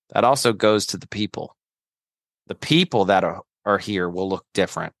differently. That also goes to the people. The people that are here will look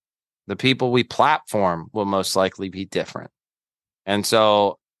different. The people we platform will most likely be different. And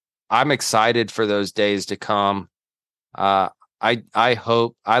so I'm excited for those days to come. I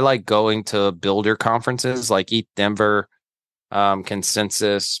hope I like going to builder conferences like ETH Denver,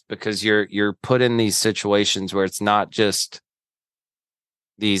 Consensus, because you're put in these situations where it's not just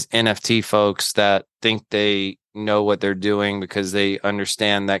these NFT folks that think they know what they're doing because they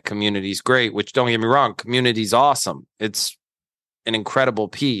understand that community's great, which, don't get me wrong, community's awesome. It's an incredible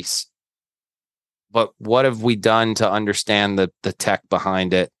piece. But what have we done to understand the tech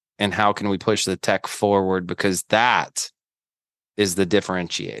behind it, and how can we push the tech forward? Because that is the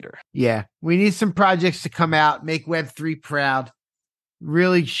differentiator. Yeah, we need some projects to come out, make Web3 proud,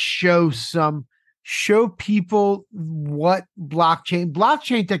 really show people what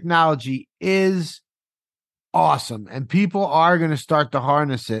blockchain technology is awesome, and people are going to start to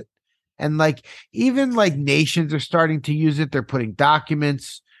harness it. And even nations are starting to use it. They're putting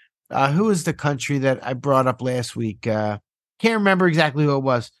documents. Who is the country that I brought up last week? Can't remember exactly who it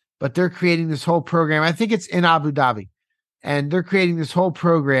was, but they're creating this whole program. I think it's in Abu Dhabi, and they're creating this whole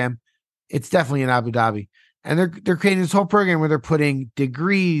program. It's definitely in Abu Dhabi, and they're creating this whole program where they're putting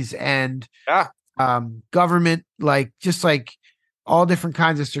degrees and government, just all different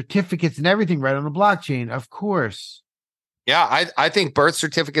kinds of certificates and everything right on the blockchain. Of course. Yeah, I think birth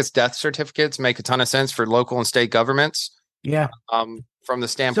certificates, death certificates make a ton of sense for local and state governments. Yeah. From the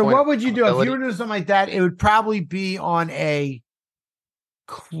standpoint. So what would you do if you were doing something like that? It would probably be on a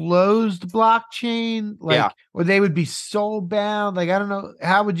closed blockchain, or they would be soul bound. I don't know.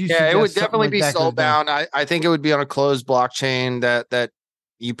 How would you? Yeah, it would definitely be soul bound. I think it would be on a closed blockchain that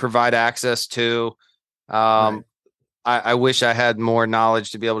you provide access to. Right. I wish I had more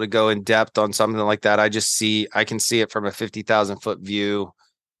knowledge to be able to go in depth on something like that. I can see it from a 50,000 foot view.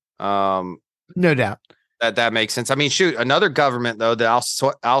 No doubt. That makes sense. I mean, shoot, another government though, the Al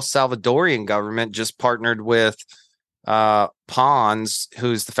Salvadorian government just partnered with Pons,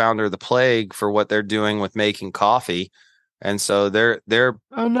 who's the founder of the Plague, for what they're doing with making coffee. And so they're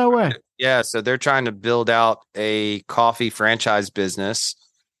oh, no way. Yeah, so they're trying to build out a coffee franchise business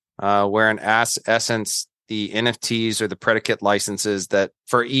where in essence the NFTs are the predicate licenses that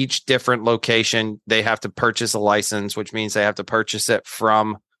for each different location they have to purchase a license, which means they have to purchase it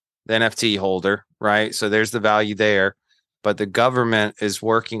from the NFT holder, right? So there's the value there. But the government is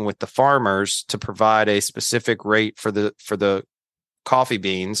working with the farmers to provide a specific rate for the coffee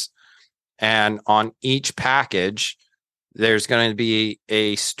beans. And on each package, there's going to be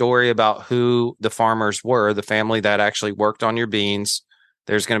a story about who the farmers were, the family that actually worked on your beans.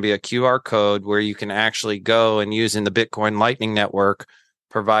 There's going to be a QR code where you can actually go and using the Bitcoin Lightning Network,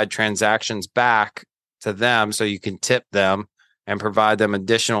 provide transactions back to them so you can tip them and provide them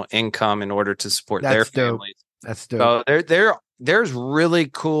additional income in order to support their families. That's dope. So there's really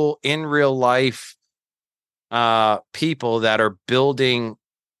cool in real life people that are building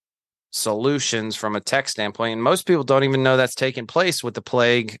solutions from a tech standpoint, and most people don't even know that's taking place with the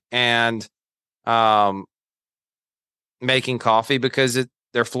plague and making coffee because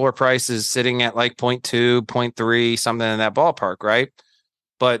their floor price is sitting at like 0.2, 0.3, something in that ballpark, right?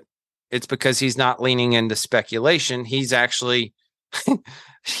 But it's because he's not leaning into speculation. He's actually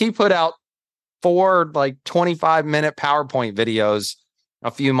he put out 4 like 25-minute PowerPoint videos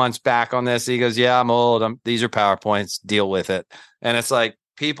a few months back on this. He goes, "Yeah, I'm old. These are PowerPoints. Deal with it." And it's like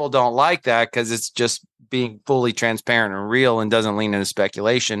people don't like that because it's just being fully transparent and real and doesn't lean into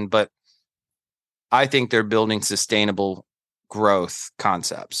speculation. But I think they're building sustainable growth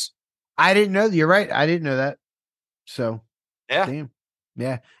concepts. I didn't know. You're right. I didn't know that. So yeah. Damn.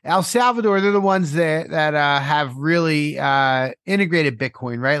 Yeah. El Salvador, they're the ones that have really integrated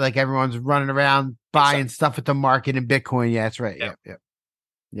Bitcoin, right? Like everyone's running around buying stuff at the market in Bitcoin. Yeah, that's right.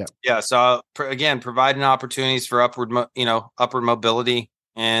 Yep. Yeah. So again, providing opportunities for upward mobility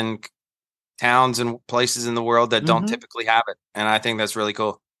in towns and places in the world that don't typically have it. And I think that's really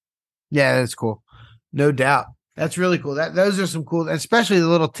cool. Yeah, that's cool. No doubt. That's really cool. Those are some cool, especially the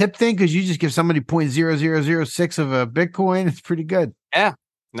little tip thing, because you just give somebody 0.0006 of a Bitcoin. It's pretty good. Yeah,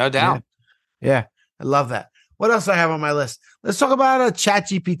 no doubt. Yeah, I love that. What else I have on my list? Let's talk about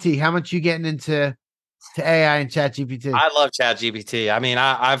ChatGPT. How much you getting into AI and ChatGPT? I love ChatGPT. I mean,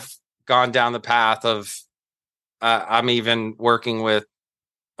 I've gone down the path of I'm even working with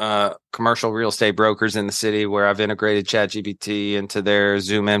commercial real estate brokers in the city where I've integrated ChatGPT into their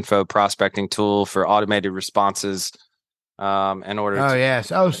Zoom Info prospecting tool for automated responses. In order. Yes.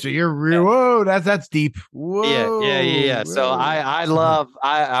 So you're real. Whoa, that's deep. Whoa. Yeah. So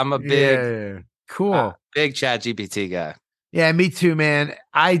I'm a big, cool, big ChatGPT guy. Yeah, me too, man.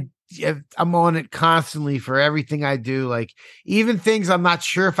 I'm on it constantly for everything I do. Like even things I'm not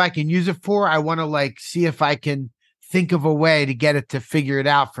sure if I can use it for. I want to like see if I can think of a way to get it to figure it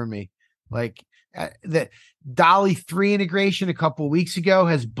out for me. Like the Dolly 3 integration a couple of weeks ago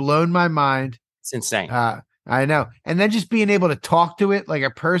has blown my mind. It's insane. I know. And then just being able to talk to it like a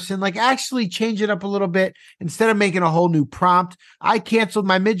person, like actually change it up a little bit instead of making a whole new prompt. I canceled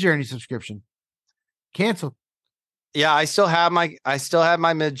my Midjourney subscription. Canceled. Yeah, I still have my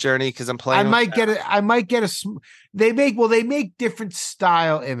Midjourney because I'm playing. I might get a. They make different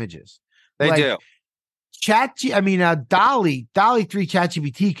style images. They do. Dolly 3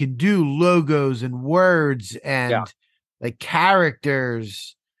 ChatGPT can do logos and words and like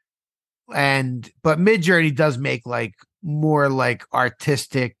characters, but Midjourney does make like more like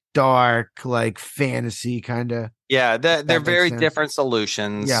artistic, dark, like fantasy kind of. Yeah, they're very different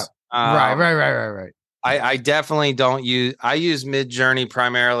solutions. Yeah, right. I definitely don't use. I use Midjourney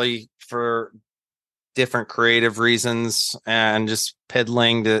primarily for different creative reasons and just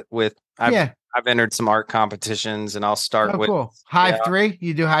piddling with. I've entered some art competitions, and I'll start with cool. Hive 3.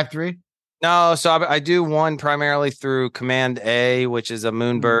 You do Hive 3? No, so I do one primarily through Command A, which is a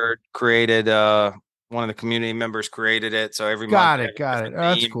Moonbird created. One of the community members created it, so every month. Got it. Oh,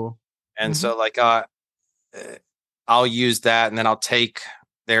 that's cool. And so, like, I'll use that, and then I'll take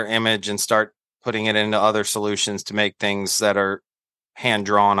their image and start putting it into other solutions to make things that are hand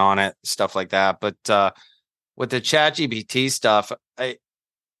drawn on it, stuff like that. But with the ChatGPT stuff,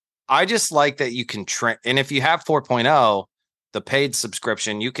 I just like that you can train. And if you have 4.0, the paid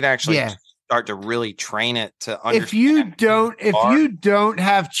subscription, you can actually start to really train it to understand. If you don't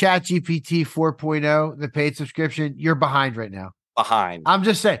have ChatGPT 4.0, the paid subscription, you're behind right now. I'm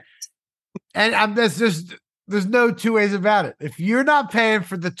just saying. And there's no two ways about it. If you're not paying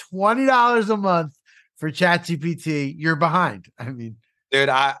for the $20 a month for ChatGPT, you're behind. I mean, dude,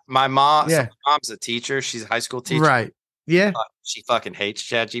 my mom's a teacher. She's a high school teacher. Right. Yeah. She fucking hates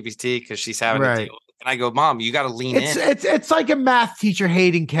ChatGPT because she's having to deal with it. And I go, Mom, you got to lean in. It's like a math teacher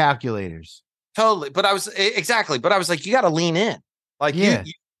hating calculators. Totally. But I was like, you got to lean in. Like, you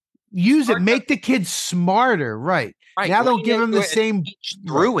use it. Make the kids smarter. Right. Now don't give them the same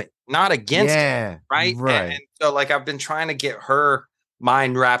through it, not against it. Right. And so, like, I've been trying to get her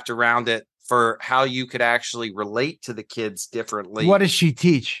mind wrapped around it for how you could actually relate to the kids differently. What does she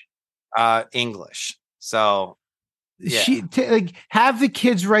teach? English. So she have the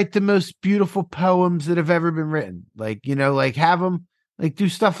kids write the most beautiful poems that have ever been written. Like, like have them Like do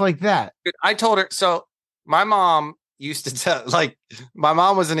stuff like that. I told her. So my mom used to tell, like, my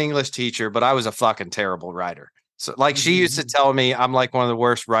mom was an English teacher, but I was a fucking terrible writer. So, like, she used to tell me I'm like one of the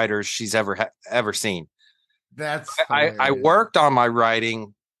worst writers she's ever seen. That's I worked on my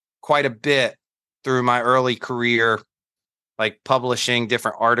writing quite a bit through my early career, like publishing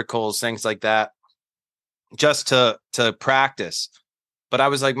different articles, things like that, just to practice. But I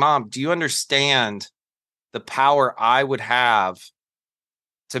was like, Mom, do you understand the power I would have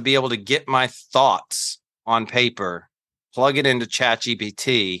to be able to get my thoughts on paper, plug it into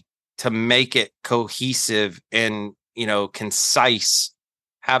ChatGPT to make it cohesive and, concise,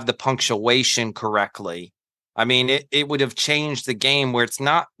 have the punctuation correctly? I mean, it would have changed the game where it's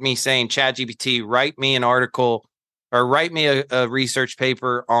not me saying, ChatGPT, write me an article or write me a research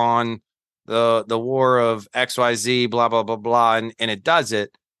paper on the war of XYZ, blah, blah, blah, blah. And it does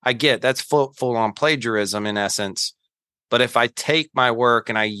it. I get that's full on plagiarism in essence. But if I take my work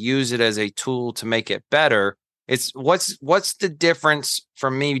and I use it as a tool to make it better, it's what's the difference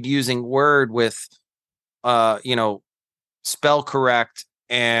from me using Word with, spell correct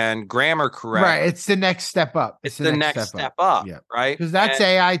and grammar correct? Right. It's the next step up. It's the next step up. Yeah. Right. Because that's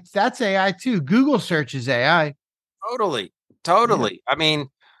AI. That's AI too. Google search is AI. Totally. Yeah. I mean,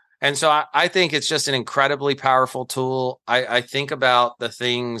 and so I think it's just an incredibly powerful tool. I think about the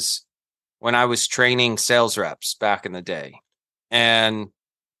things when I was training sales reps back in the day, and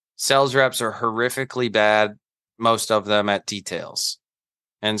sales reps are horrifically bad, most of them, at details.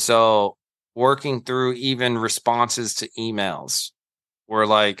 And so working through even responses to emails where,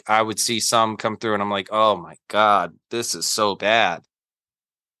 like, I would see some come through and I'm like, oh my God, this is so bad.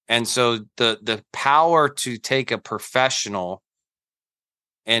 And so the power to take a professional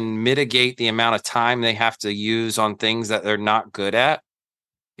and mitigate the amount of time they have to use on things that they're not good at,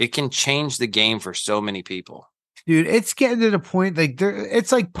 it can change the game for so many people. Dude, it's getting to the point like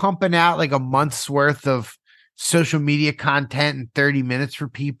it's like pumping out like a month's worth of social media content in 30 minutes for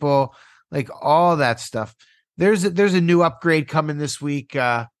people, like all that stuff. There's a new upgrade coming this week.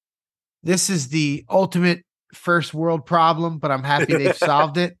 This is the ultimate first world problem, but I'm happy they've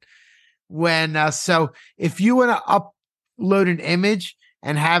solved it. So if you want to upload an image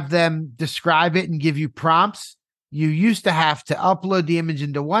and have them describe it and give you prompts, you used to have to upload the image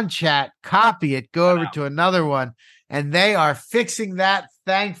into one chat, copy it, go over to another one, and they are fixing that,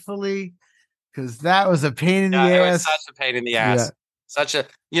 thankfully, because that was a pain in the ass. It was such a pain in the ass. Yeah.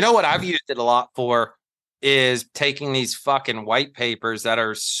 You know what I've used it a lot for is taking these fucking white papers that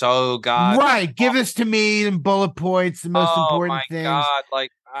are so right. Give this to me in bullet points, the most important things. God,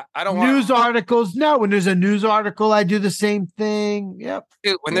 like I don't want news articles. No, when there's a news article, I do the same thing. Yep.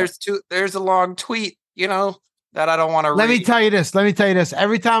 Dude, when there's a long tweet, that I don't want to read. Let me tell you this.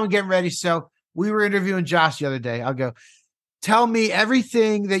 Every time I'm getting ready. So we were interviewing Josh the other day. I'll go, tell me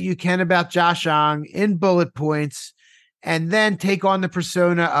everything that you can about Josh Ong in bullet points, and then take on the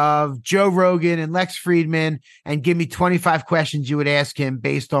persona of Joe Rogan and Lex Friedman and give me 25 questions you would ask him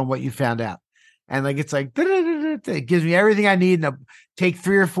based on what you found out. And like, it's like, it gives me everything I need. And I'll take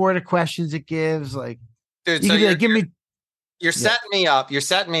 3 or 4 of the questions it gives. Like, dude, so you're setting me up. You're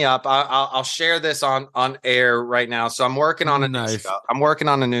setting me up. I'll share this on air right now. So I'm working on a new show. I'm working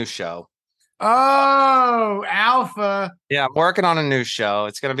on a new show. Oh, alpha. Yeah, I'm working on a new show.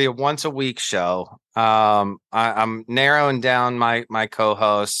 It's going to be a once a week show. I'm narrowing down my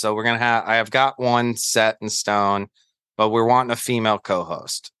co-host. So I have got one set in stone, but we're wanting a female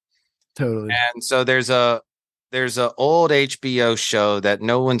co-host. Totally. And so there's a old HBO show that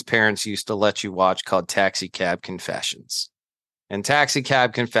no one's parents used to let you watch called Taxi Cab Confessions. And Taxi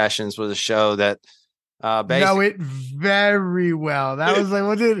Cab Confessions was a show that know it very well. That was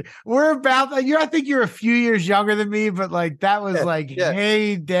like, we're about like I think you're a few years younger than me, but like that was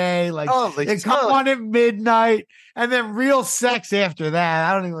heyday. Like it come on at midnight, and then Real Sex after that.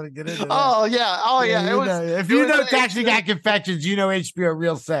 I don't even want to get into that. Oh yeah. If you know Taxi Cab Confessions, you know HBO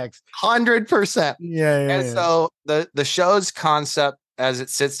Real Sex. 100%. Yeah. So the show's concept as it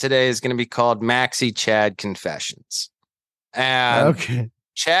sits today is going to be called Maxi Chad Confessions. And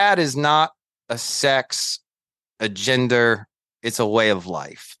Chad is not a sex, a gender, it's a way of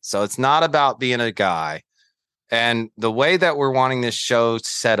life. So it's not about being a guy. And the way that we're wanting this show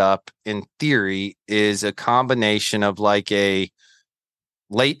set up in theory is a combination of like a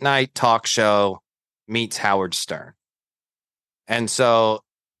late night talk show meets Howard Stern. And so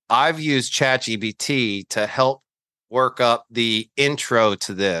I've used ChatGPT to help work up the intro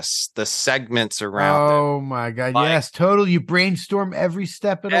to this, the segments around it. Oh my God. Like, yes, totally. You brainstorm every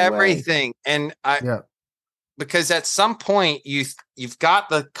step of the way. Everything. And because at some point you've got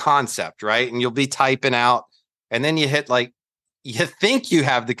the concept, right? And you'll be typing out, and then you hit like you think you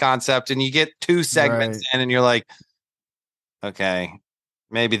have the concept and you get 2 segments in and you're like, okay,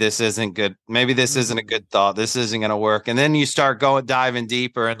 maybe this isn't good. Maybe this isn't a good thought. This isn't going to work. And then you start diving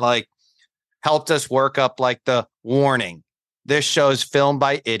deeper and like helped us work up like the warning. This show's filmed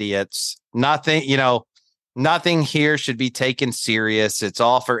by idiots. Nothing, nothing here should be taken serious. It's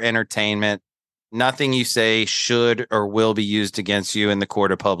all for entertainment. Nothing you say should or will be used against you in the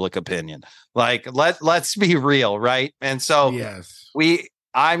court of public opinion. Like let's be real, right? And so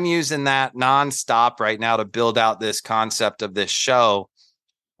I'm using that nonstop right now to build out this concept of this show,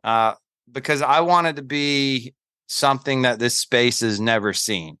 because I want it to be something that this space has never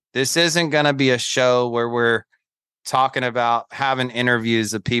seen. This isn't going to be a show where we're talking about having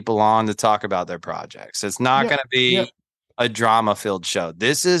interviews of people on to talk about their projects. It's not going to be a drama-filled show.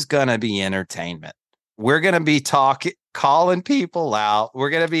 This is going to be entertainment. We're going to be calling people out.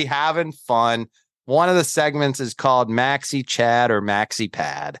 We're going to be having fun. One of the segments is called Maxi Chat or Maxi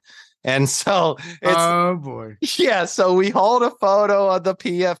Pad. And so it's, oh boy. Yeah. So we hold a photo of the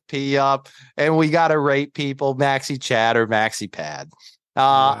PFP up and we got to rate people Maxi Chat or Maxi Pad.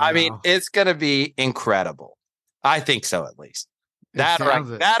 Wow. I mean, it's going to be incredible. I think so, at least. That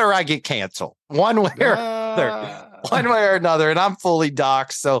or I get canceled one way or another. And I'm fully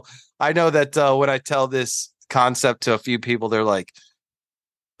doxxed. So I know that when I tell this concept to a few people, they're like,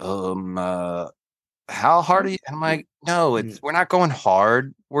 how hard are you? And I'm like, no, we're not going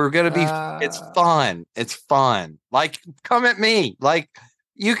hard. We're going to be, it's fun. It's fun. Like, come at me. Like,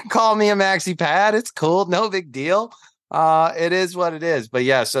 you can call me a maxi pad. It's cool. No big deal. It is what it is. But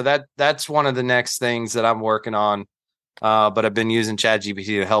yeah, so that's one of the next things that I'm working on. But I've been using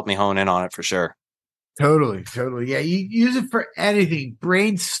ChatGPT to help me hone in on it for sure. Totally. Yeah, you use it for anything,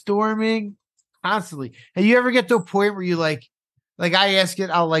 brainstorming constantly. And you ever get to a point where you like I ask it,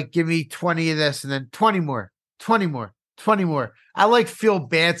 I'll like give me 20 of this and then 20 more. I like feel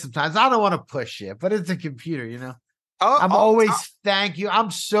bad sometimes. I don't want to push it, but it's a computer, I'm always thank you.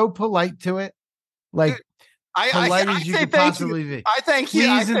 I'm so polite to it. Like, dude, polite as you can possibly be. I thank you.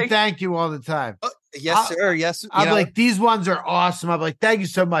 Please and thank you all the time. Yes, sir. Yes. I'm like, these ones are awesome. I'm like, thank you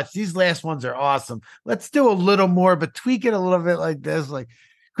so much. These last ones are awesome. Let's do a little more, but tweak it a little bit like this,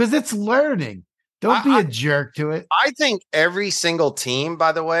 because it's learning. Don't be a jerk to it. I think every single team,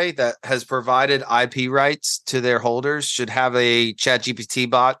 by the way, that has provided IP rights to their holders should have a ChatGPT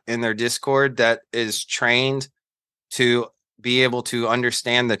bot in their Discord that is trained to be able to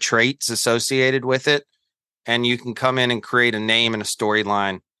understand the traits associated with it. And you can come in and create a name and a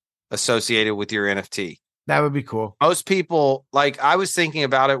storyline associated with your NFT. That would be cool. Most people, like, I was thinking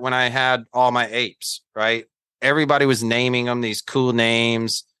about it when I had all my apes, right? Everybody was naming them these cool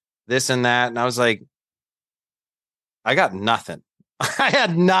names, this and that. And I was like, I got nothing. I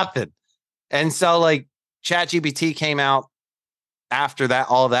had nothing. And so like ChatGPT came out after that,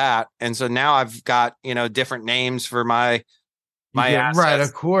 all that. And so now I've got, different names for my assets. Right,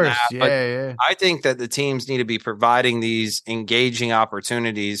 of course. Yeah. I think that the teams need to be providing these engaging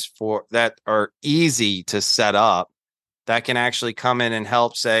opportunities that are easy to set up, that can actually come in and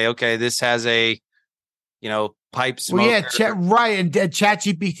help say, okay, this has a, pipe smoker. Well, yeah, right. And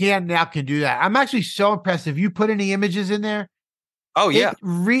ChatGPT now can do that. I'm actually so impressed. If you put any images in there. Oh, yeah.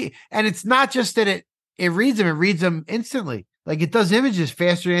 And it's not just that it reads them instantly. Like, it does images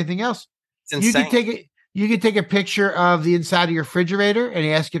faster than anything else. It's insane. You can take a picture of the inside of your refrigerator and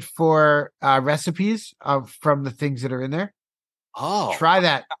ask it for recipes from the things that are in there. Oh, try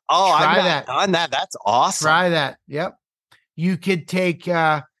that. Oh, I've not done that. That's awesome. Try that. Yep. You could take,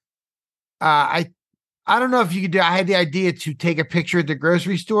 I don't know if you could do, I had the idea to take a picture at the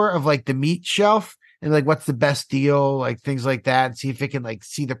grocery store of like the meat shelf and like, what's the best deal? Like things like that, and see if it can like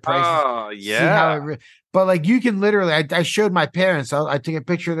see the prices. Oh, yeah. But like, you can literally, I showed my parents, I took a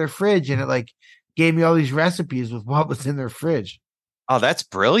picture of their fridge and it like gave me all these recipes with what was in their fridge. Oh, that's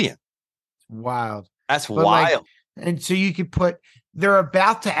brilliant. Wild. That's wild. And so you could they're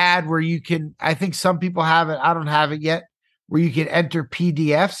about to add where you can, I think some people have it, I don't have it yet, where you can enter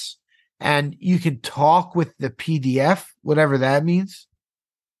PDFs and you can talk with the PDF, whatever that means.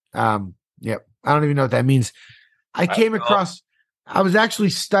 Yep. I don't even know what that means. I was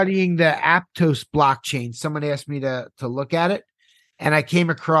actually studying the Aptos blockchain. Someone asked me to look at it, and I came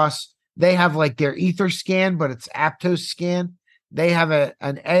across, they have like their Etherscan, but it's Aptos scan. They have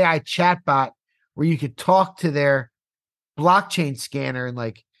an AI chatbot where you could talk to their blockchain scanner and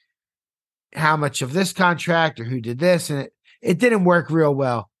like how much of this contract or who did this. And it didn't work real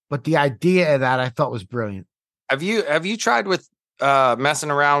well, but the idea of that I thought was brilliant. Have you tried with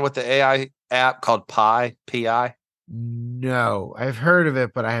messing around with the AI app called Pi? No, I've heard of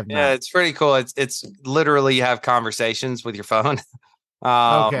it, but I have not. Yeah, it's pretty cool. It's literally you have conversations with your phone.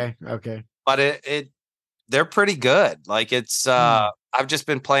 Okay. But they're pretty good. Like it's I've just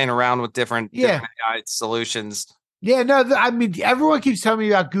been playing around with different AI solutions. Yeah, no, I mean, everyone keeps telling me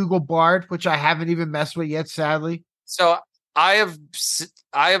about Google Bard, which I haven't even messed with yet, sadly. So I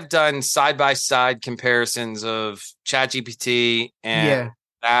have done side by side comparisons of ChatGPT and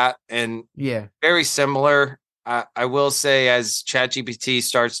that, and very similar. I will say, as ChatGPT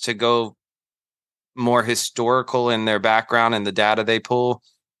starts to go more historical in their background and the data they pull,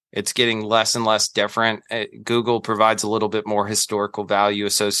 it's getting less and less different. Google provides a little bit more historical value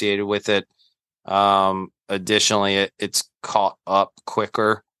associated with it. Additionally, it's caught up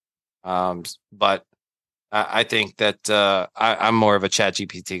quicker. But I think that I'm more of a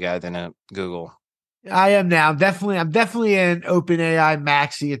ChatGPT guy than a Google. I am now. I'm definitely an OpenAI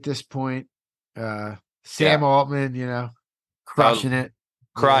maxi at this point. Sam Altman, crushing it.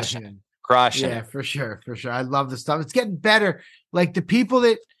 Crushing. Yeah, for sure. I love the stuff. It's getting better. Like the people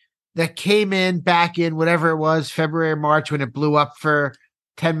that came back in whatever it was, February or March, when it blew up for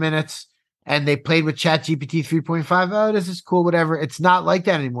 10 minutes and they played with ChatGPT 3.5. Oh, this is cool, whatever. It's not like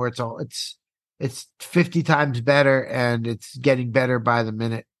that anymore. It's 50 times better, and it's getting better by the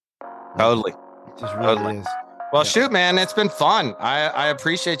minute. Totally. It just really is. Well, shoot, man, it's been fun. I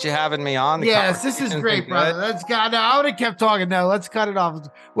appreciate you having me on. Yes, this is great, brother. Let's go. No, I would have kept talking. No, let's cut it off.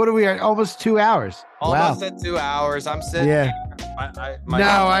 What are we at? Almost 2 hours. Almost at 2 hours. I'm sitting here. I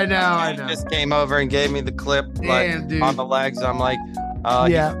know. Just came over and gave me the clip on the legs. I'm like,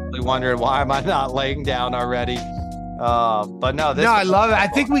 he's really wondering why am I not laying down already. But no, I love it. I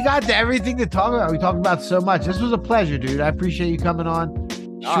think we got to everything to talk about. We talked about so much. This was a pleasure, dude. I appreciate you coming on.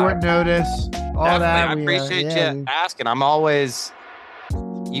 Short notice. All that. I appreciate you asking. I'm always.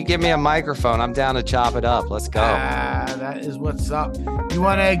 You give me a microphone, I'm down to chop it up. Let's go. That is what's up. You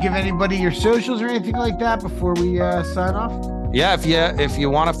want to give anybody your socials or anything like that before we sign off? Yeah, if you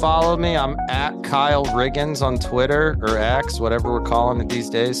want to follow me, I'm at Kyle Riggins on Twitter or X, whatever we're calling it these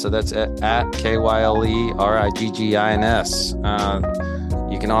days. So that's at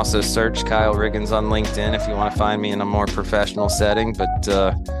KYLERIGGINS. You can also search Kyle Riggins on LinkedIn if you want to find me in a more professional setting. But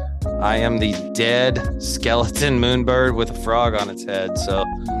I am the dead skeleton moonbird with a frog on its head. So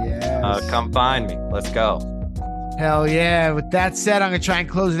come find me. Let's go. Hell yeah. With that said, I'm going to try and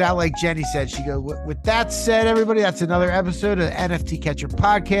close it out like Jenny said. She goes, with that said, everybody, that's another episode of the NFT Catcher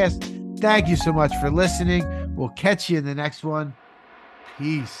Podcast. Thank you so much for listening. We'll catch you in the next one.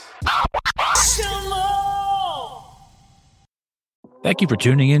 Peace. Thank you for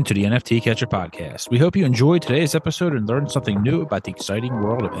tuning in to the NFT Catcher Podcast. We hope you enjoyed today's episode and learned something new about the exciting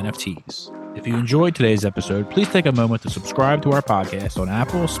world of NFTs. If you enjoyed today's episode, please take a moment to subscribe to our podcast on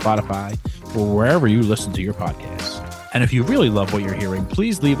Apple, Spotify, or wherever you listen to your podcasts. And if you really love what you're hearing,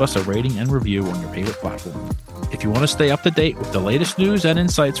 please leave us a rating and review on your favorite platform. If you want to stay up to date with the latest news and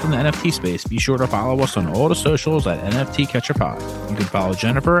insights from the NFT space, be sure to follow us on all the socials at NFT Catcher Pod. You can follow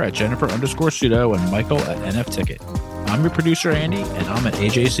Jennifer at Jennifer_pseudo and Michael at NFTicket. I'm your producer, Andy, and I'm at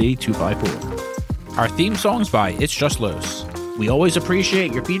AJC254. Our theme song's by It's Just Los. We always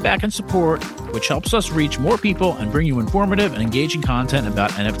appreciate your feedback and support, which helps us reach more people and bring you informative and engaging content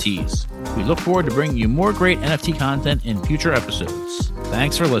about NFTs. We look forward to bringing you more great NFT content in future episodes.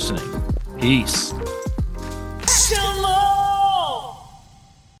 Thanks for listening. Peace.